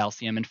levels of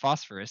calcium and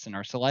phosphorus in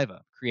our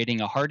saliva,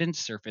 creating a hardened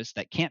surface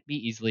that can't be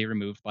easily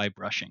removed by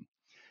brushing.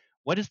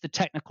 What is the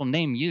technical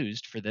name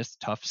used for this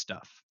tough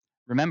stuff?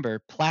 Remember,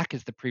 plaque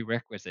is the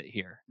prerequisite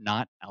here,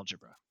 not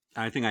algebra.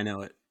 I think I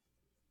know it.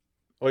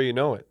 Oh, you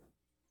know it.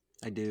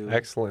 I do.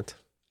 Excellent.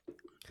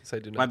 Yes, I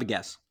do know. I have a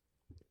guess.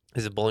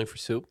 Is it Bowling for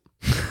Soup?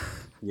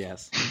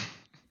 Yes.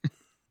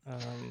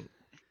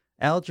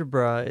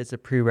 Algebra is a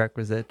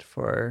prerequisite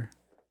for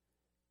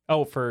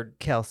for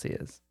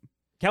calcius.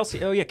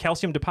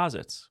 Calcium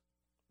deposits.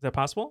 Is that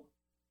possible?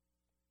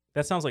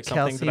 That sounds like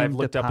something that I've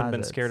looked up and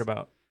been scared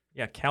about.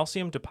 Yeah,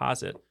 calcium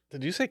deposit.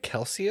 Did you say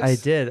Celsius? I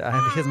did,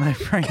 because my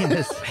brain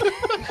is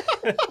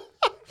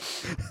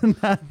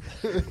not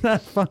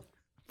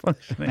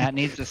functioning. Matt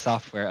needs a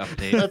software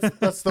update.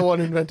 That's the one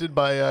invented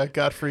by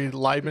Gottfried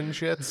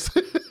Leibniz.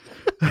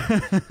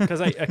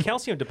 Because a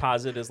calcium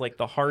deposit is like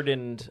the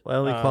hardened.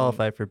 Well, we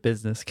qualify for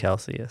business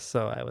calcius,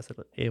 so I was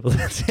able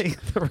to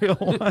take the real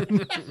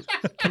one.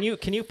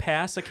 Can you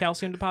pass a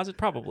calcium deposit?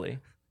 Probably.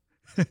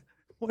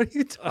 What are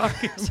you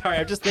talking? Sorry,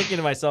 I'm just thinking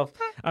to myself.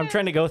 I'm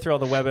trying to go through all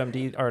the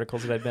WebMD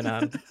articles that I've been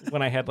on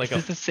when I had like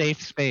It's a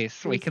safe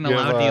space. We can You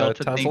allow have, Neil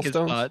to tonsil think his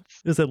stones?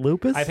 thoughts. Is it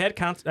lupus? I've had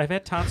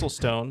tonsil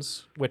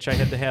stones, which I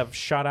had to have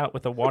shot out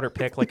with a water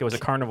pick like it was a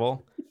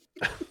carnival.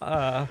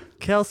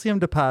 Calcium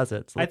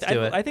deposits. Let's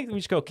do it. I think we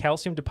should go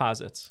calcium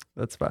deposits.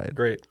 That's fine.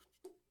 Great.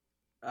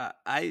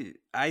 I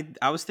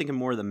was thinking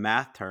more of the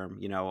math term,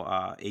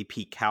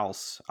 AP Calc.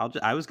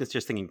 I was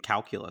just thinking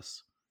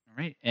calculus. All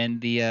right, and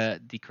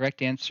the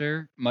correct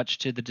answer, much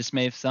to the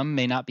dismay of some,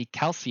 may not be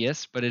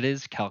calcius, but it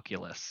is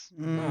calculus.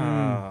 Oh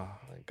my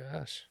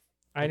gosh.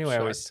 I knew I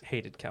always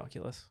hated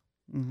calculus.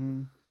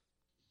 Mm-hmm.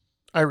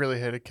 I really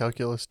hated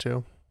calculus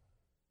too.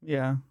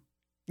 Yeah.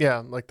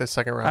 Yeah, like the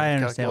second round. I of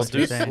understand calculus. what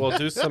you're saying. We'll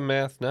do some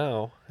math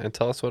now and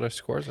tell us what our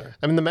scores are.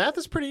 I mean, the math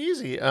is pretty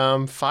easy.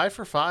 5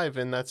 for 5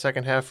 in that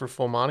second half for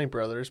Full Monty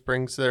Brothers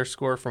brings their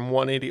score from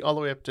 180 all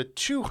the way up to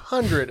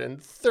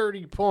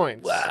 230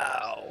 points.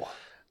 Wow.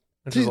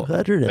 Which is a-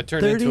 230 I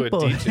turned into a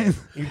points. DJ.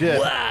 You did.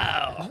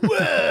 Wow.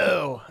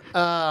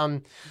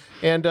 Whoa.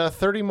 And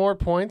 30 more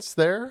points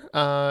there,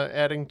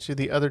 adding to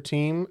the other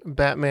team,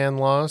 Batman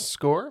Law's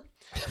score.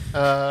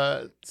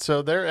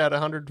 So they're at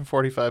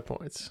 145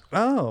 points.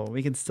 Oh,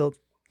 we can still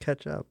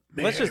catch up.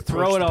 Let's just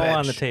throw it all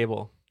on the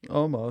table.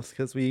 Almost,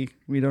 because we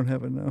don't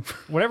have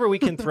enough. Whatever we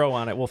can throw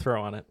on it, we'll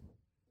throw on it.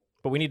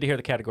 But we need to hear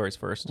the categories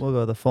first. We'll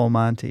go the full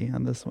Monty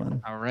on this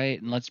one. All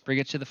right, and let's bring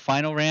it to the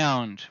final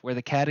round, where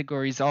the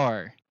categories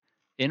are,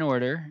 in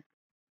order,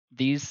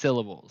 these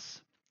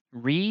syllables: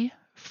 re,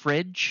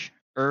 fridge,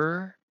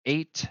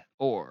 ate,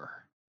 or.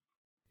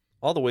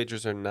 All the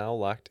wagers are now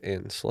locked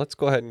in. So let's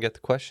go ahead and get the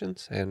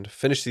questions and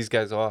finish these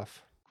guys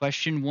off.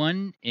 Question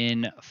 1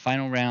 in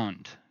final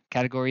round.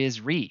 Category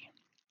is re.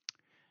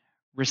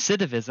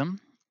 Recidivism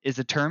is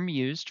a term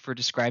used for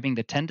describing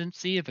the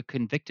tendency of a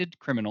convicted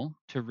criminal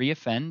to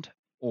reoffend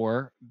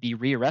or be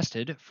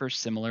rearrested for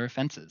similar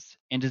offenses,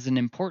 and is an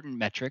important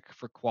metric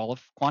for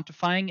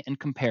quantifying and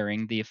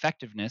comparing the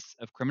effectiveness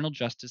of criminal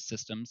justice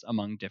systems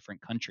among different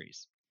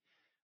countries.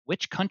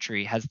 Which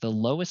country has the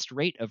lowest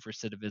rate of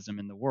recidivism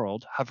in the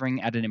world,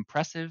 hovering at an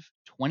impressive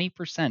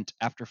 20%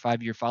 after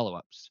 5-year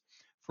follow-ups?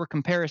 For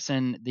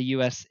comparison, the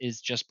US is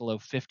just below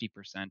 50%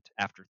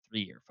 after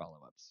 3-year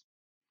follow-ups.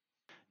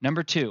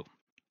 Number 2,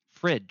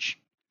 fridge.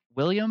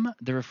 William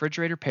the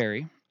Refrigerator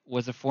Perry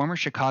was a former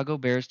Chicago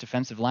Bears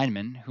defensive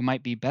lineman who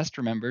might be best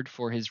remembered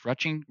for his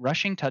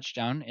rushing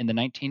touchdown in the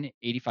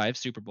 1985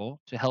 Super Bowl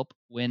to help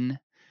win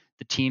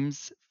the team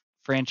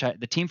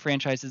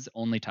franchise's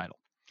only title.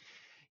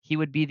 He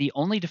would be the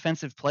only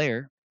defensive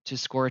player to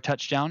score a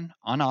touchdown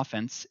on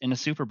offense in a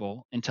Super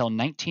Bowl until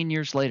 19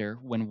 years later,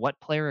 when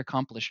what player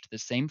accomplished the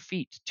same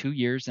feat 2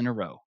 years in a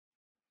row?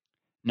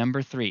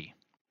 Number 3,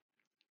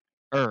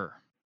 or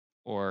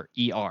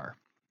ER.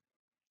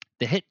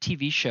 The hit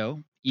TV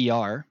show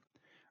ER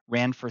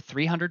ran for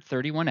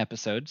 331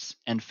 episodes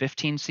and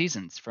 15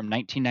 seasons from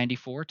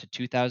 1994 to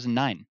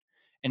 2009,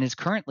 and is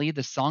currently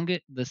the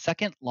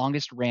second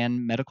longest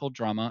ran medical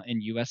drama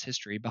in U.S.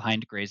 history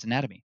behind Grey's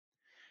Anatomy.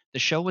 The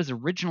show was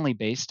originally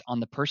based on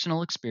the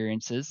personal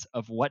experiences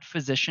of what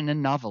physician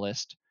and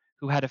novelist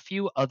who had a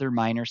few other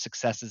minor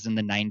successes in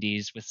the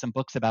 90s with some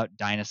books about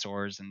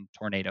dinosaurs and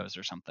tornadoes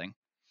or something.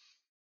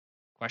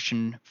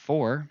 Question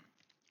 4,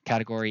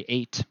 category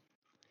 8.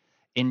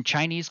 In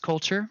Chinese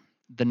culture,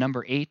 the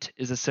number 8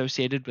 is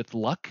associated with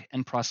luck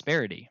and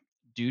prosperity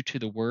due to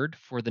the word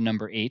for the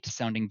number 8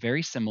 sounding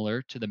very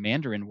similar to the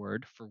Mandarin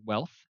word for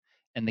wealth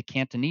and the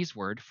Cantonese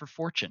word for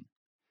fortune.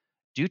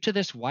 Due to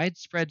this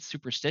widespread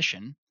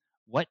superstition,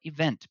 what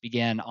event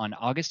began on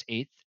August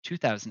 8th,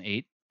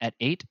 2008 at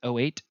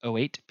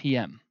 8:08:08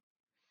 p.m.?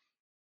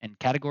 And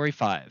category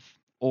 5,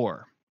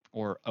 or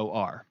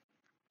OR.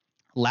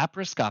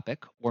 Laparoscopic,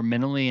 or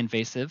minimally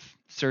invasive,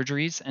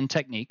 surgeries and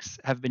techniques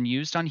have been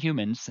used on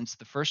humans since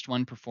the first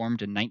one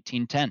performed in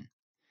 1910.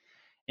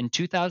 In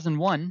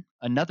 2001,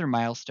 another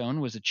milestone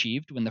was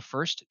achieved when the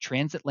first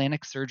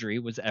transatlantic surgery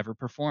was ever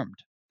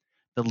performed.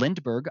 The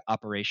Lindbergh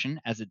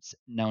operation, as it's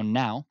known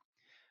now,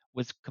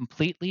 was a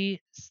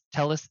completely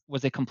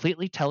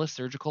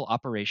telesurgical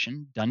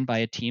operation done by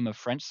a team of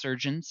French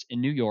surgeons in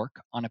New York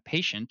on a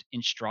patient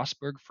in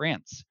Strasbourg,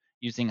 France,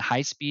 using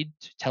high-speed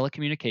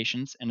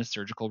telecommunications and a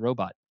surgical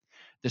robot.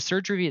 The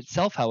surgery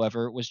itself,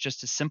 however, was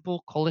just a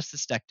simple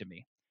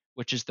cholecystectomy,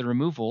 which is the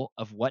removal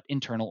of what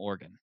internal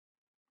organ?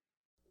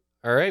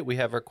 All right, we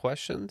have our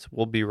questions.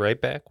 We'll be right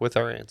back with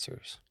our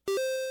answers.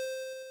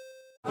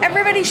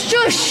 Everybody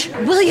shush!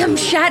 William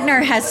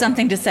Shatner has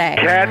something to say.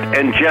 Cat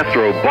and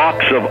Jethro,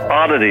 box of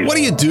oddities. What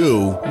do you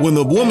do when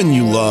the woman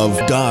you love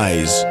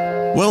dies?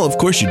 Well, of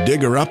course you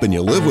dig her up and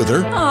you live with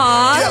her.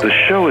 Aww. The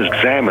show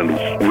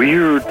examines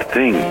weird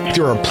things.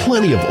 There are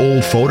plenty of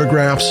old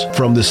photographs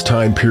from this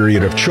time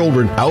period of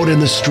children out in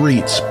the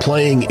streets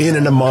playing in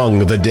and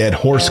among the dead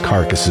horse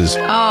carcasses.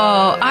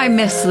 Oh, I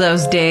miss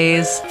those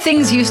days.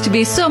 Things used to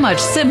be so much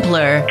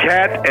simpler.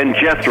 Cat and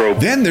Jethro.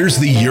 Then there's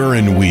the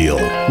urine wheel,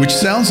 which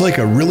sounds like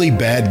a really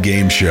bad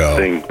game show.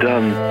 They've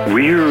done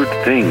weird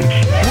things.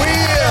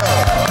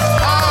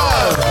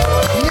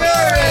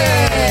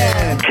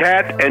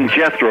 Cat and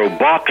Jethro,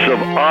 box of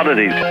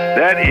oddities.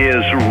 That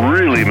is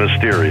really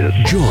mysterious.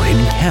 Join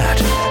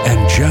Cat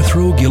and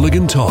Jethro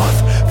Gilligan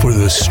Toth for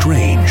the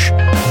strange,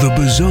 the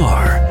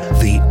bizarre,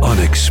 the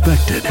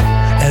unexpected,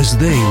 as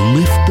they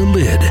lift the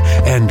lid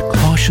and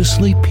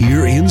cautiously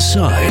peer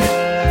inside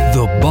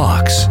the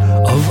Box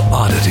of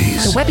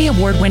Oddities. The Webby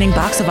Award-winning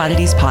Box of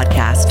Oddities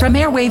podcast from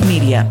Airwave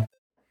Media.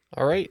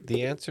 All right,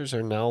 the answers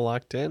are now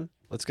locked in.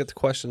 Let's get the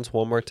questions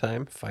one more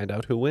time, find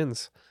out who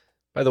wins.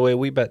 By the way,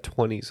 we bet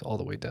 20s all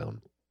the way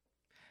down.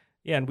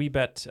 Yeah, and we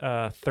bet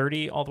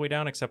 30 all the way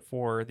down, except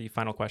for the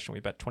final question. We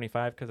bet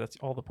 25 because that's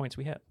all the points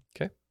we hit.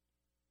 Okay.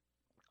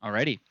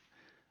 Alrighty.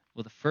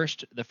 Well,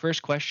 the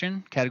first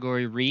question,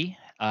 category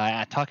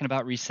talking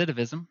about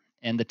recidivism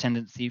and the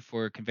tendency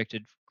for a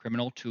convicted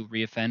criminal to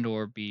reoffend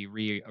or be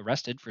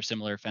rearrested for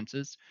similar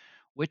offenses.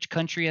 Which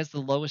country has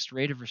the lowest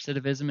rate of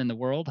recidivism in the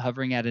world,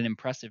 hovering at an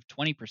impressive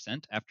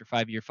 20% after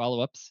 5-year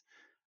follow-ups?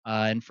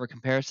 And for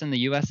comparison, the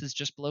U.S. is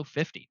just below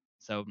 50.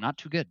 So not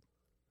too good.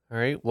 All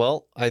right.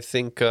 Well, I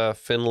think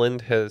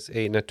Finland has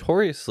a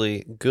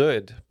notoriously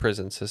good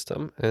prison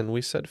system, and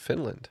we said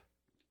Finland.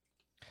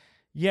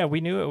 Yeah,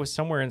 we knew it was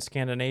somewhere in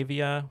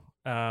Scandinavia.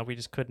 We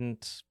just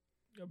couldn't,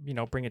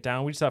 bring it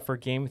down. We just thought for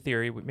game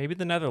theory, maybe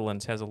the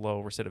Netherlands has a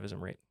low recidivism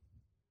rate.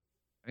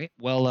 Right.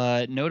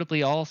 Well,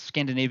 notably, all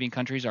Scandinavian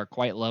countries are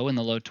quite low in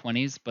the low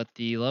 20s, but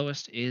the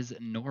lowest is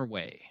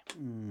Norway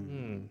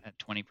at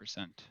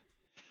 20%.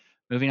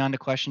 Moving on to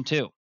question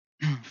 2.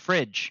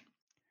 Fridge.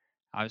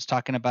 I was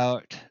talking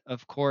about,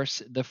 of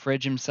course, the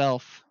Fridge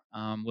himself,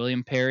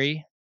 William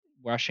Perry,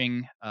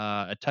 rushing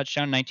a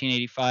touchdown in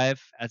 1985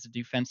 as a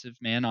defensive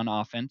man on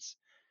offense.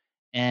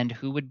 And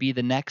who would be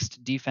the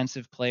next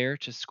defensive player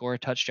to score a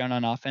touchdown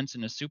on offense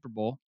in a Super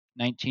Bowl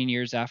 19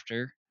 years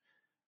after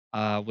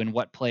when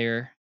what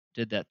player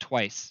did that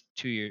twice,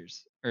 2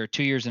 years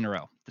in a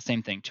row, the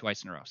same thing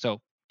twice in a row.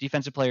 So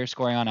defensive player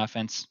scoring on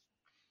offense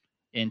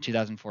in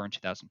 2004 and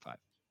 2005.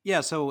 Yeah,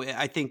 so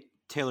I think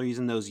Taylor,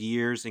 using those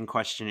years in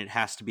question, it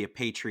has to be a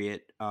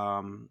Patriot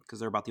because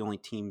they're about the only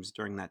teams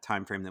during that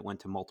time frame that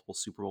went to multiple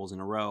Super Bowls in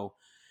a row.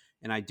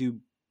 And I do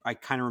I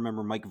kind of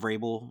remember Mike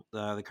Vrabel,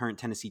 the current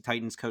Tennessee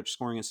Titans coach,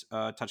 scoring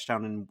a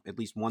touchdown in at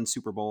least one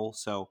Super Bowl.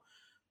 So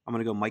I'm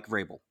going to go Mike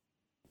Vrabel.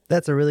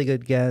 That's a really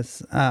good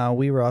guess.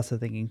 We were also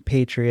thinking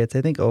Patriots.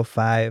 I think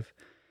 05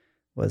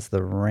 was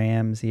the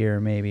Rams year,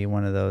 maybe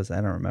one of those. I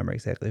don't remember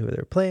exactly who they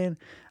were playing.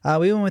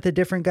 We went with a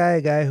different guy,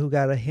 a guy who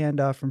got a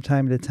handoff from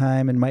time to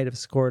time and might have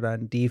scored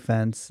on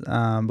defense,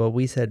 but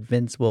we said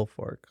Vince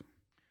Wilfork.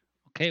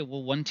 Okay,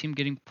 well, one team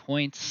getting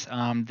points.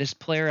 This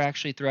player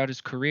actually throughout his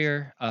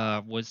career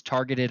was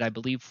targeted, I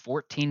believe,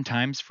 14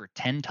 times for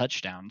 10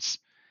 touchdowns,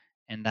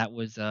 and that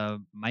was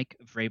Mike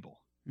Vrabel.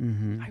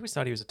 Mm-hmm. I always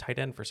thought he was a tight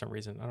end for some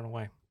reason. I don't know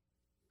why.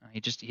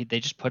 They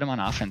just put him on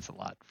offense a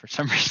lot for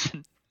some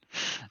reason.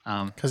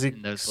 Because he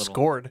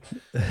scored.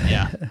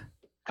 Yeah,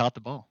 caught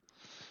the ball.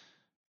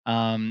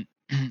 All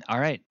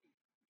right.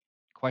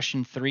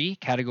 Question 3,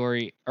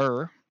 category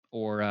or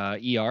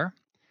ER.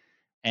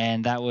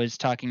 And that was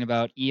talking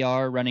about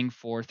ER running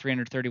for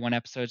 331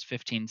 episodes,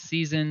 15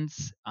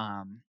 seasons,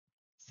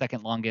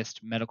 second longest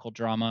medical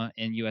drama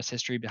in U.S.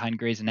 history behind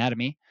Grey's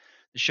Anatomy.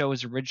 The show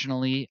was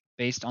originally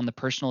based on the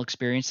personal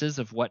experiences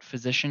of what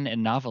physician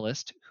and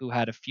novelist who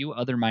had a few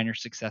other minor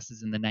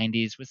successes in the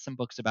 90s with some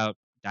books about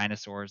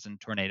dinosaurs and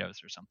tornadoes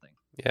or something.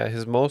 Yeah,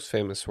 his most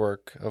famous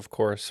work, of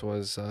course,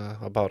 was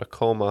about a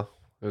coma.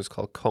 It was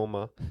called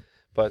Coma.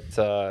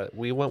 But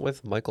we went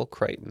with Michael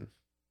Crichton.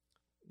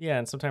 Yeah,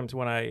 and sometimes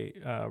when I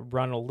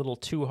run a little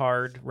too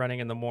hard running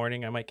in the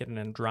morning, I might get an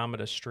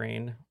Andromeda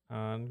strain.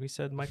 We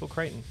said Michael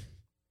Crichton.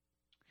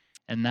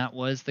 And that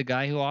was the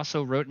guy who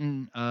also wrote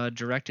and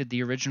directed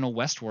the original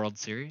Westworld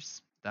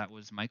series. That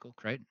was Michael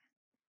Crichton.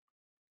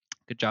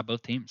 Good job,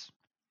 both teams.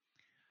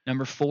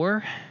 Number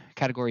 4,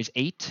 category is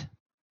 8.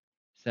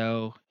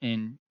 So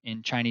in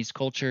Chinese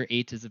culture,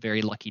 8 is a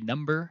very lucky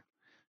number.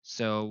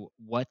 So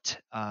what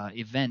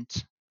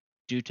event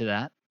due to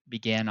that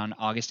began on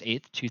August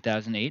 8th,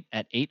 2008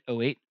 at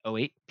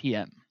 8:08:08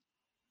 p.m.?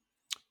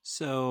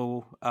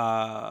 So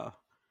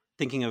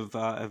thinking of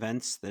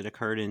events that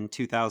occurred in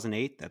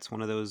 2008, that's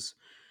one of those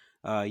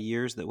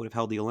years that would have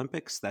held the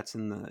Olympics.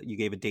 You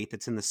gave a date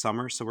that's in the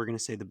summer, so we're going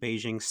to say the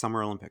Beijing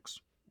Summer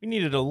Olympics. We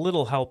needed a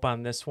little help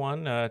on this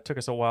one. It took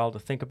us a while to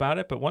think about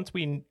it, but once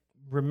we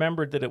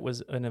remembered that it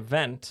was an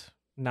event,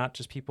 not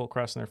just people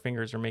crossing their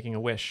fingers or making a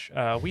wish,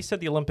 we said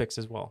the Olympics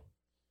as well.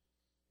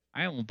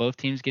 All right, well, both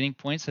teams getting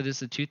points. So this is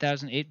the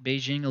 2008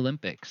 Beijing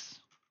Olympics.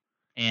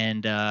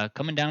 And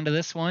coming down to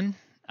this one,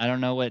 I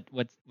don't know what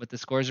the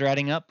scores are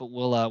adding up, but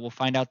we'll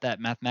find out that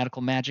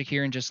mathematical magic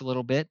here in just a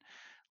little bit.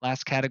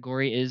 Last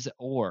category is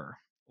OR.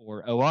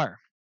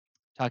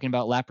 Talking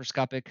about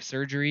laparoscopic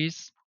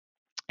surgeries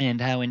and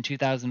how in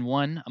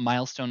 2001 a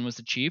milestone was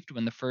achieved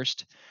when the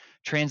first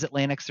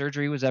transatlantic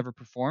surgery was ever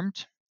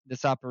performed.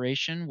 This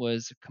operation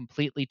was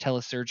completely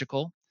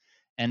telesurgical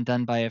and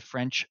done by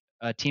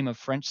a team of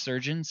French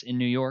surgeons in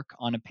New York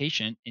on a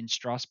patient in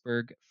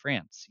Strasbourg,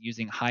 France,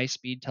 using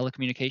high-speed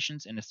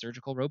telecommunications and a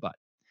surgical robot.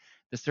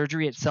 The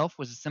surgery itself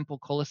was a simple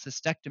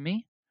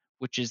cholecystectomy,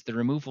 which is the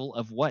removal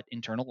of what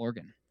internal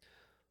organ?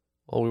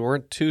 Well, we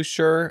weren't too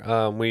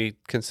sure. We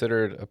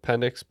considered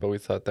appendix, but we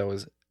thought that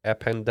was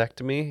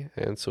appendectomy,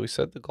 and so we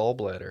said the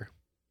gallbladder.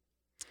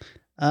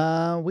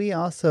 We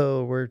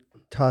also were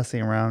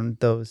tossing around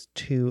those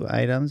two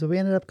items, but we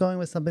ended up going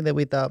with something that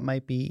we thought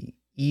might be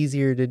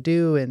easier to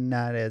do and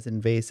not as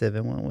invasive,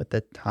 and went with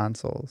the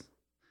tonsils,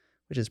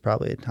 which is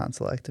probably a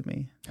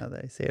tonsillectomy, now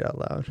that I say it out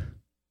loud.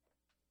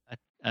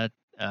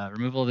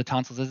 Removal of the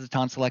tonsils is a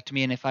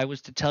tonsillectomy, and if I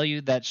was to tell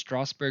you that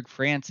Strasbourg,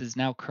 France is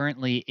now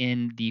currently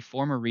in the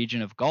former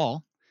region of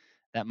Gaul,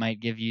 that might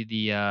give you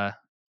the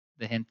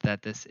hint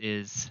that this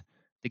is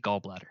the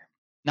gallbladder.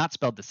 Not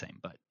spelled the same,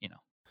 but you know.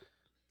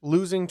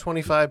 Losing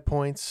 25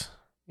 points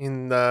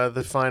in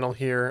the final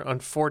here.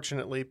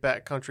 Unfortunately,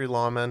 Backcountry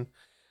Lawmen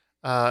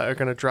are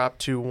going to drop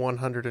to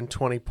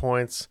 120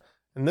 points.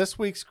 And this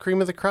week's cream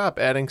of the crop,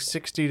 adding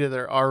 60 to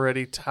their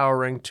already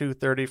towering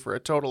 230 for a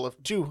total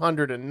of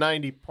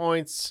 290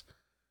 points.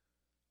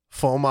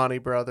 Full Monty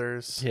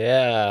Brothers.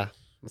 Yeah.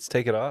 Let's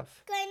take it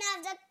off. Cream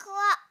of the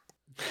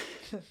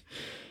crop.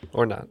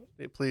 Or not.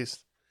 Hey,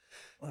 please.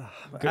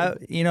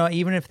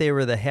 Even if they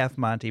were the half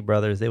Monty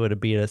Brothers, they would have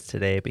beat us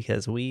today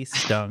because we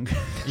stung.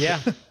 Yeah.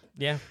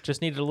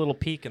 Just needed a little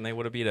peek and they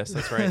would have beat us.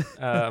 That's right.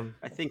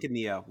 I think in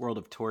the world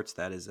of torts,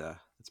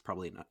 it's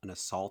probably an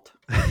assault,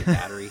 like a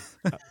battery.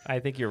 I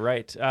think you're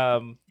right.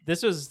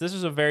 This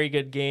was a very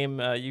good game.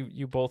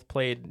 You both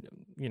played,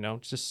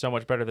 just so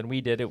much better than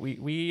we did.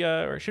 We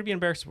should be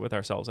embarrassed with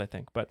ourselves, I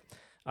think. But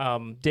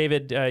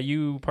David,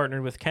 you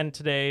partnered with Ken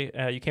today.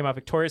 You came out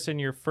victorious in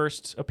your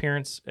first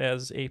appearance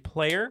as a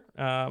player.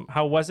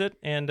 How was it?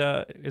 And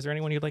is there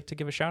anyone you'd like to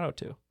give a shout out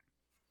to?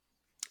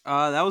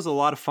 That was a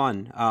lot of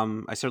fun.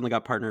 I certainly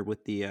got partnered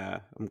with the.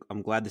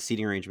 I'm glad the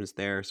seating arrangements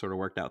there sort of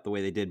worked out the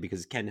way they did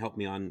because Ken helped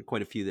me on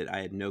quite a few that I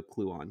had no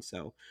clue on.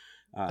 So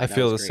I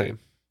feel the same.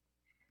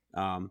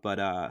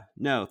 But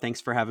no,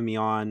 thanks for having me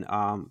on.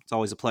 It's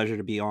always a pleasure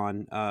to be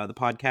on the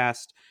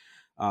podcast.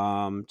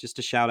 Just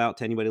a shout out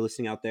to anybody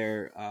listening out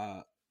there.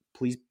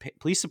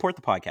 Please support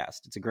the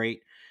podcast. It's a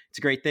great it's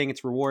a great thing.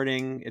 It's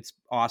rewarding. It's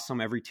awesome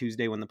every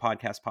Tuesday when the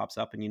podcast pops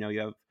up and, you know, you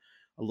have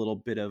a little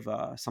bit of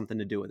something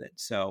to do with it.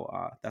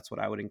 So that's what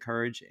I would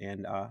encourage.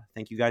 And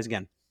thank you guys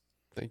again.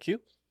 Thank you.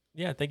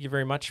 Yeah, thank you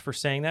very much for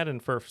saying that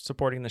and for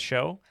supporting the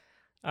show.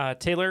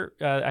 Taylor,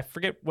 I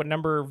forget what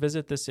number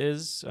visit this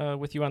is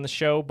with you on the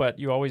show, but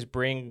you always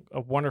bring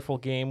a wonderful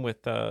game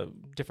with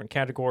different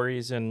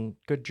categories and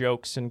good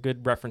jokes and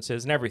good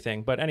references and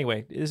everything. But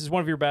anyway, this is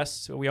one of your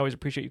best. We always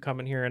appreciate you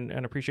coming here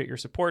and appreciate your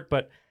support.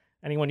 But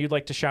anyone you'd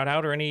like to shout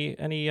out or any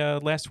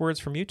last words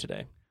from you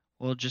today?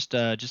 Well, just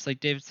like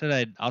David said,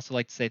 I'd also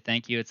like to say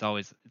thank you. It's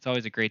always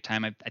a great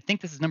time. I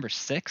think this is number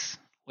 6,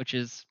 which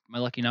is my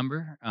lucky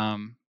number.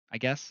 I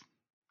guess,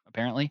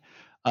 apparently.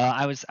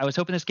 I was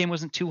hoping this game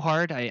wasn't too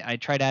hard. I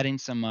tried adding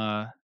some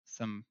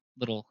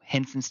little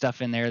hints and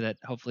stuff in there that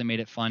hopefully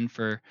made it fun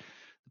for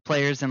the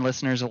players and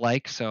listeners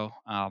alike. So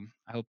I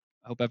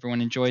hope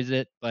everyone enjoys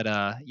it. But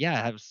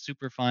yeah, it was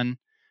super fun.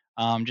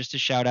 Just a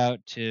shout out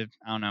to,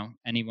 I don't know,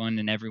 anyone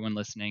and everyone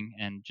listening,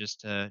 and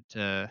just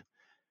to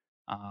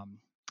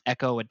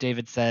echo what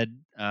David said.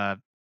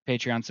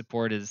 Patreon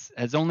support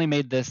has only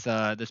made this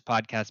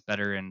podcast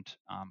better, and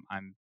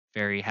I'm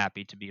very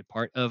happy to be a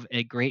part of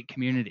a great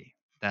community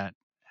that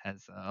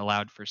has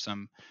allowed for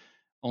some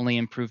only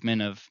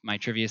improvement of my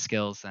trivia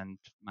skills and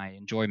my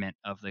enjoyment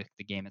of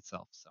the game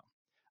itself. So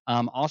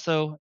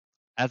also,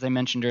 as I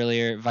mentioned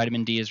earlier,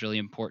 vitamin D is really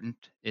important.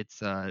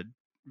 It's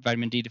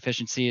vitamin D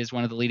deficiency is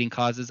one of the leading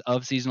causes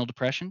of seasonal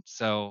depression.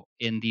 So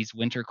in these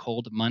winter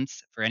cold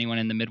months, for anyone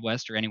in the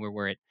Midwest or anywhere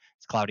where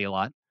it's cloudy a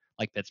lot,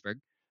 like Pittsburgh,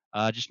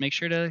 just make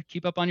sure to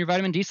keep up on your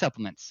vitamin D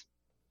supplements.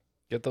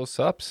 Get those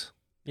sups.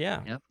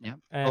 Yeah. Yep.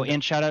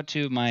 And shout out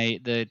to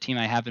the team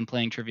I have been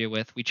playing trivia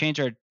with. We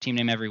change our team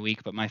name every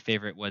week, but my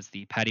favorite was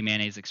the Patty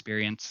Mayonnaise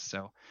Experience.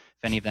 So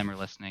if any of them are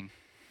listening,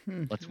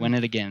 let's win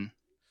it again.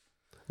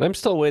 I'm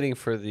still waiting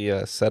for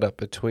the setup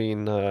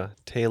between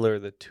Taylor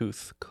the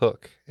Tooth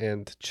Cook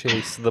and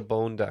Chase the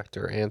Bone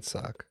Doctor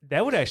Ansock.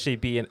 That would actually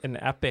be an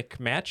epic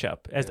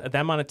matchup. As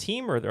them on a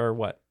team or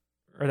what?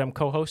 Or them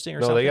co-hosting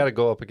or no, something? they got to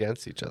go up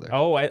against each other.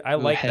 Oh, I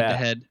like head that. To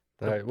head.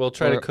 All right, we'll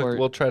try to cook.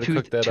 We'll try to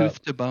cook that tooth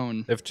up. To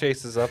bone. If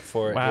Chase is up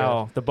for it.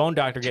 Wow, yeah. the Bone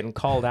Doctor getting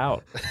called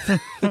out.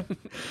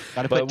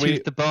 Got to put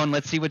tooth to bone.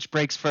 Let's see which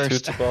breaks first.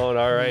 Tooth to bone.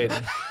 All right.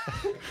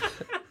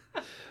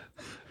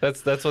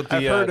 That's what the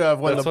I've heard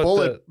of when the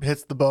bullet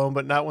hits the bone,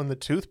 but not when the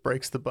tooth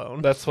breaks the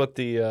bone. That's what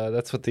the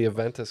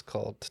event is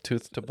called.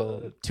 Tooth to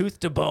bone. Tooth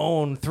to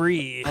Bone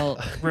 3.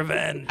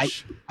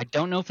 Revenge. I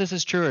don't know if this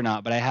is true or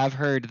not, but I have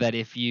heard that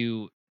if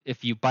you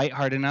bite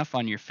hard enough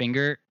on your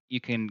finger, you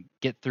can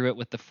get through it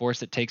with the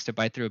force it takes to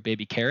bite through a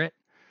baby carrot.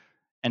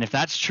 And if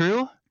that's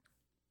true,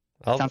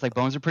 it sounds like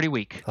bones are pretty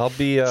weak. I'll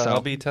be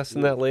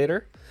testing that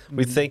later.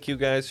 We thank you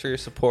guys for your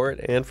support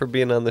and for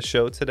being on the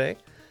show today.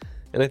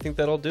 And I think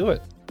that'll do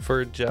it.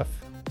 For Jeff,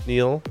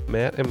 Neil,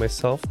 Matt, and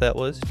myself, that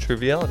was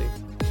Triviality.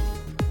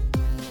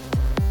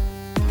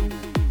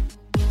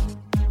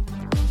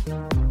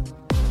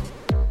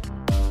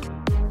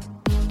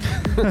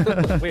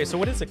 Wait, so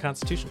what is a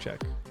constitution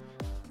check?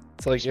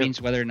 It's like Which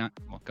means whether or not.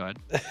 Oh God.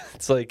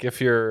 It's like if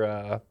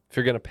you're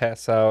gonna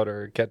pass out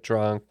or get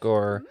drunk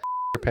or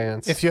your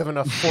pants. If you have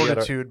enough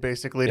fortitude,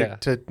 basically,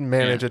 to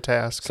manage a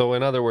task. So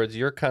in other words,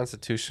 your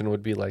constitution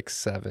would be like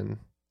 7.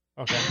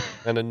 Okay.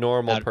 And a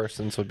normal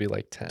person's would be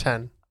like 10.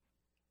 10.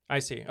 I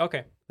see.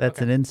 Okay.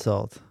 That's an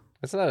insult.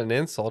 It's not an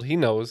insult. He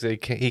knows he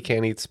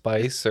can't eat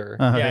spice or.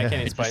 I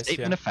can't eat spice.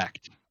 Statement of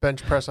fact.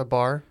 Bench press a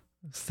bar.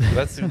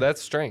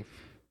 That's strength.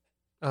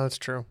 Oh, that's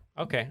true.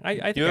 Okay, I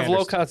think you have I low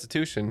understand.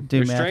 constitution. Do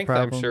Your math strength,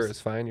 problems. I'm sure,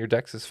 is fine. Your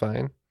dex is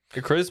fine.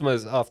 Your charisma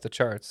is off the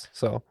charts.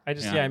 So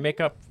I make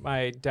up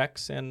my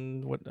dex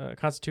and what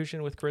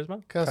constitution with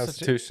charisma.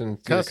 Constitution.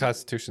 Your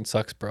constitution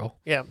sucks, bro.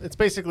 Yeah, it's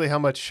basically how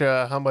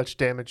much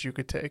damage you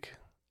could take.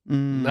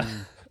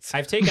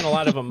 I've taken a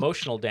lot of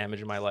emotional damage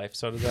in my life,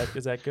 so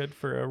is that good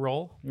for a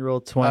roll? You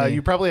rolled 20.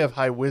 You probably have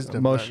high wisdom.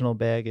 Emotional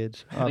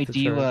baggage. Wait, do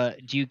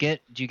you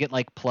get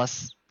like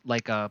plus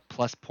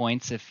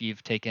points if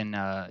you've taken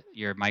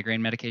your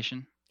migraine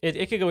medication?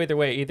 It could go either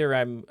way. Either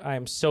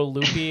I'm so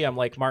loopy, I'm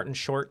like Martin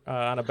Short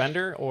on a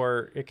bender,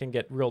 or it can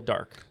get real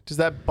dark. Does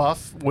that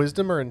buff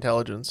wisdom or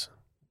intelligence?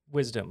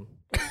 Wisdom.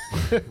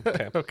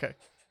 Okay. Okay.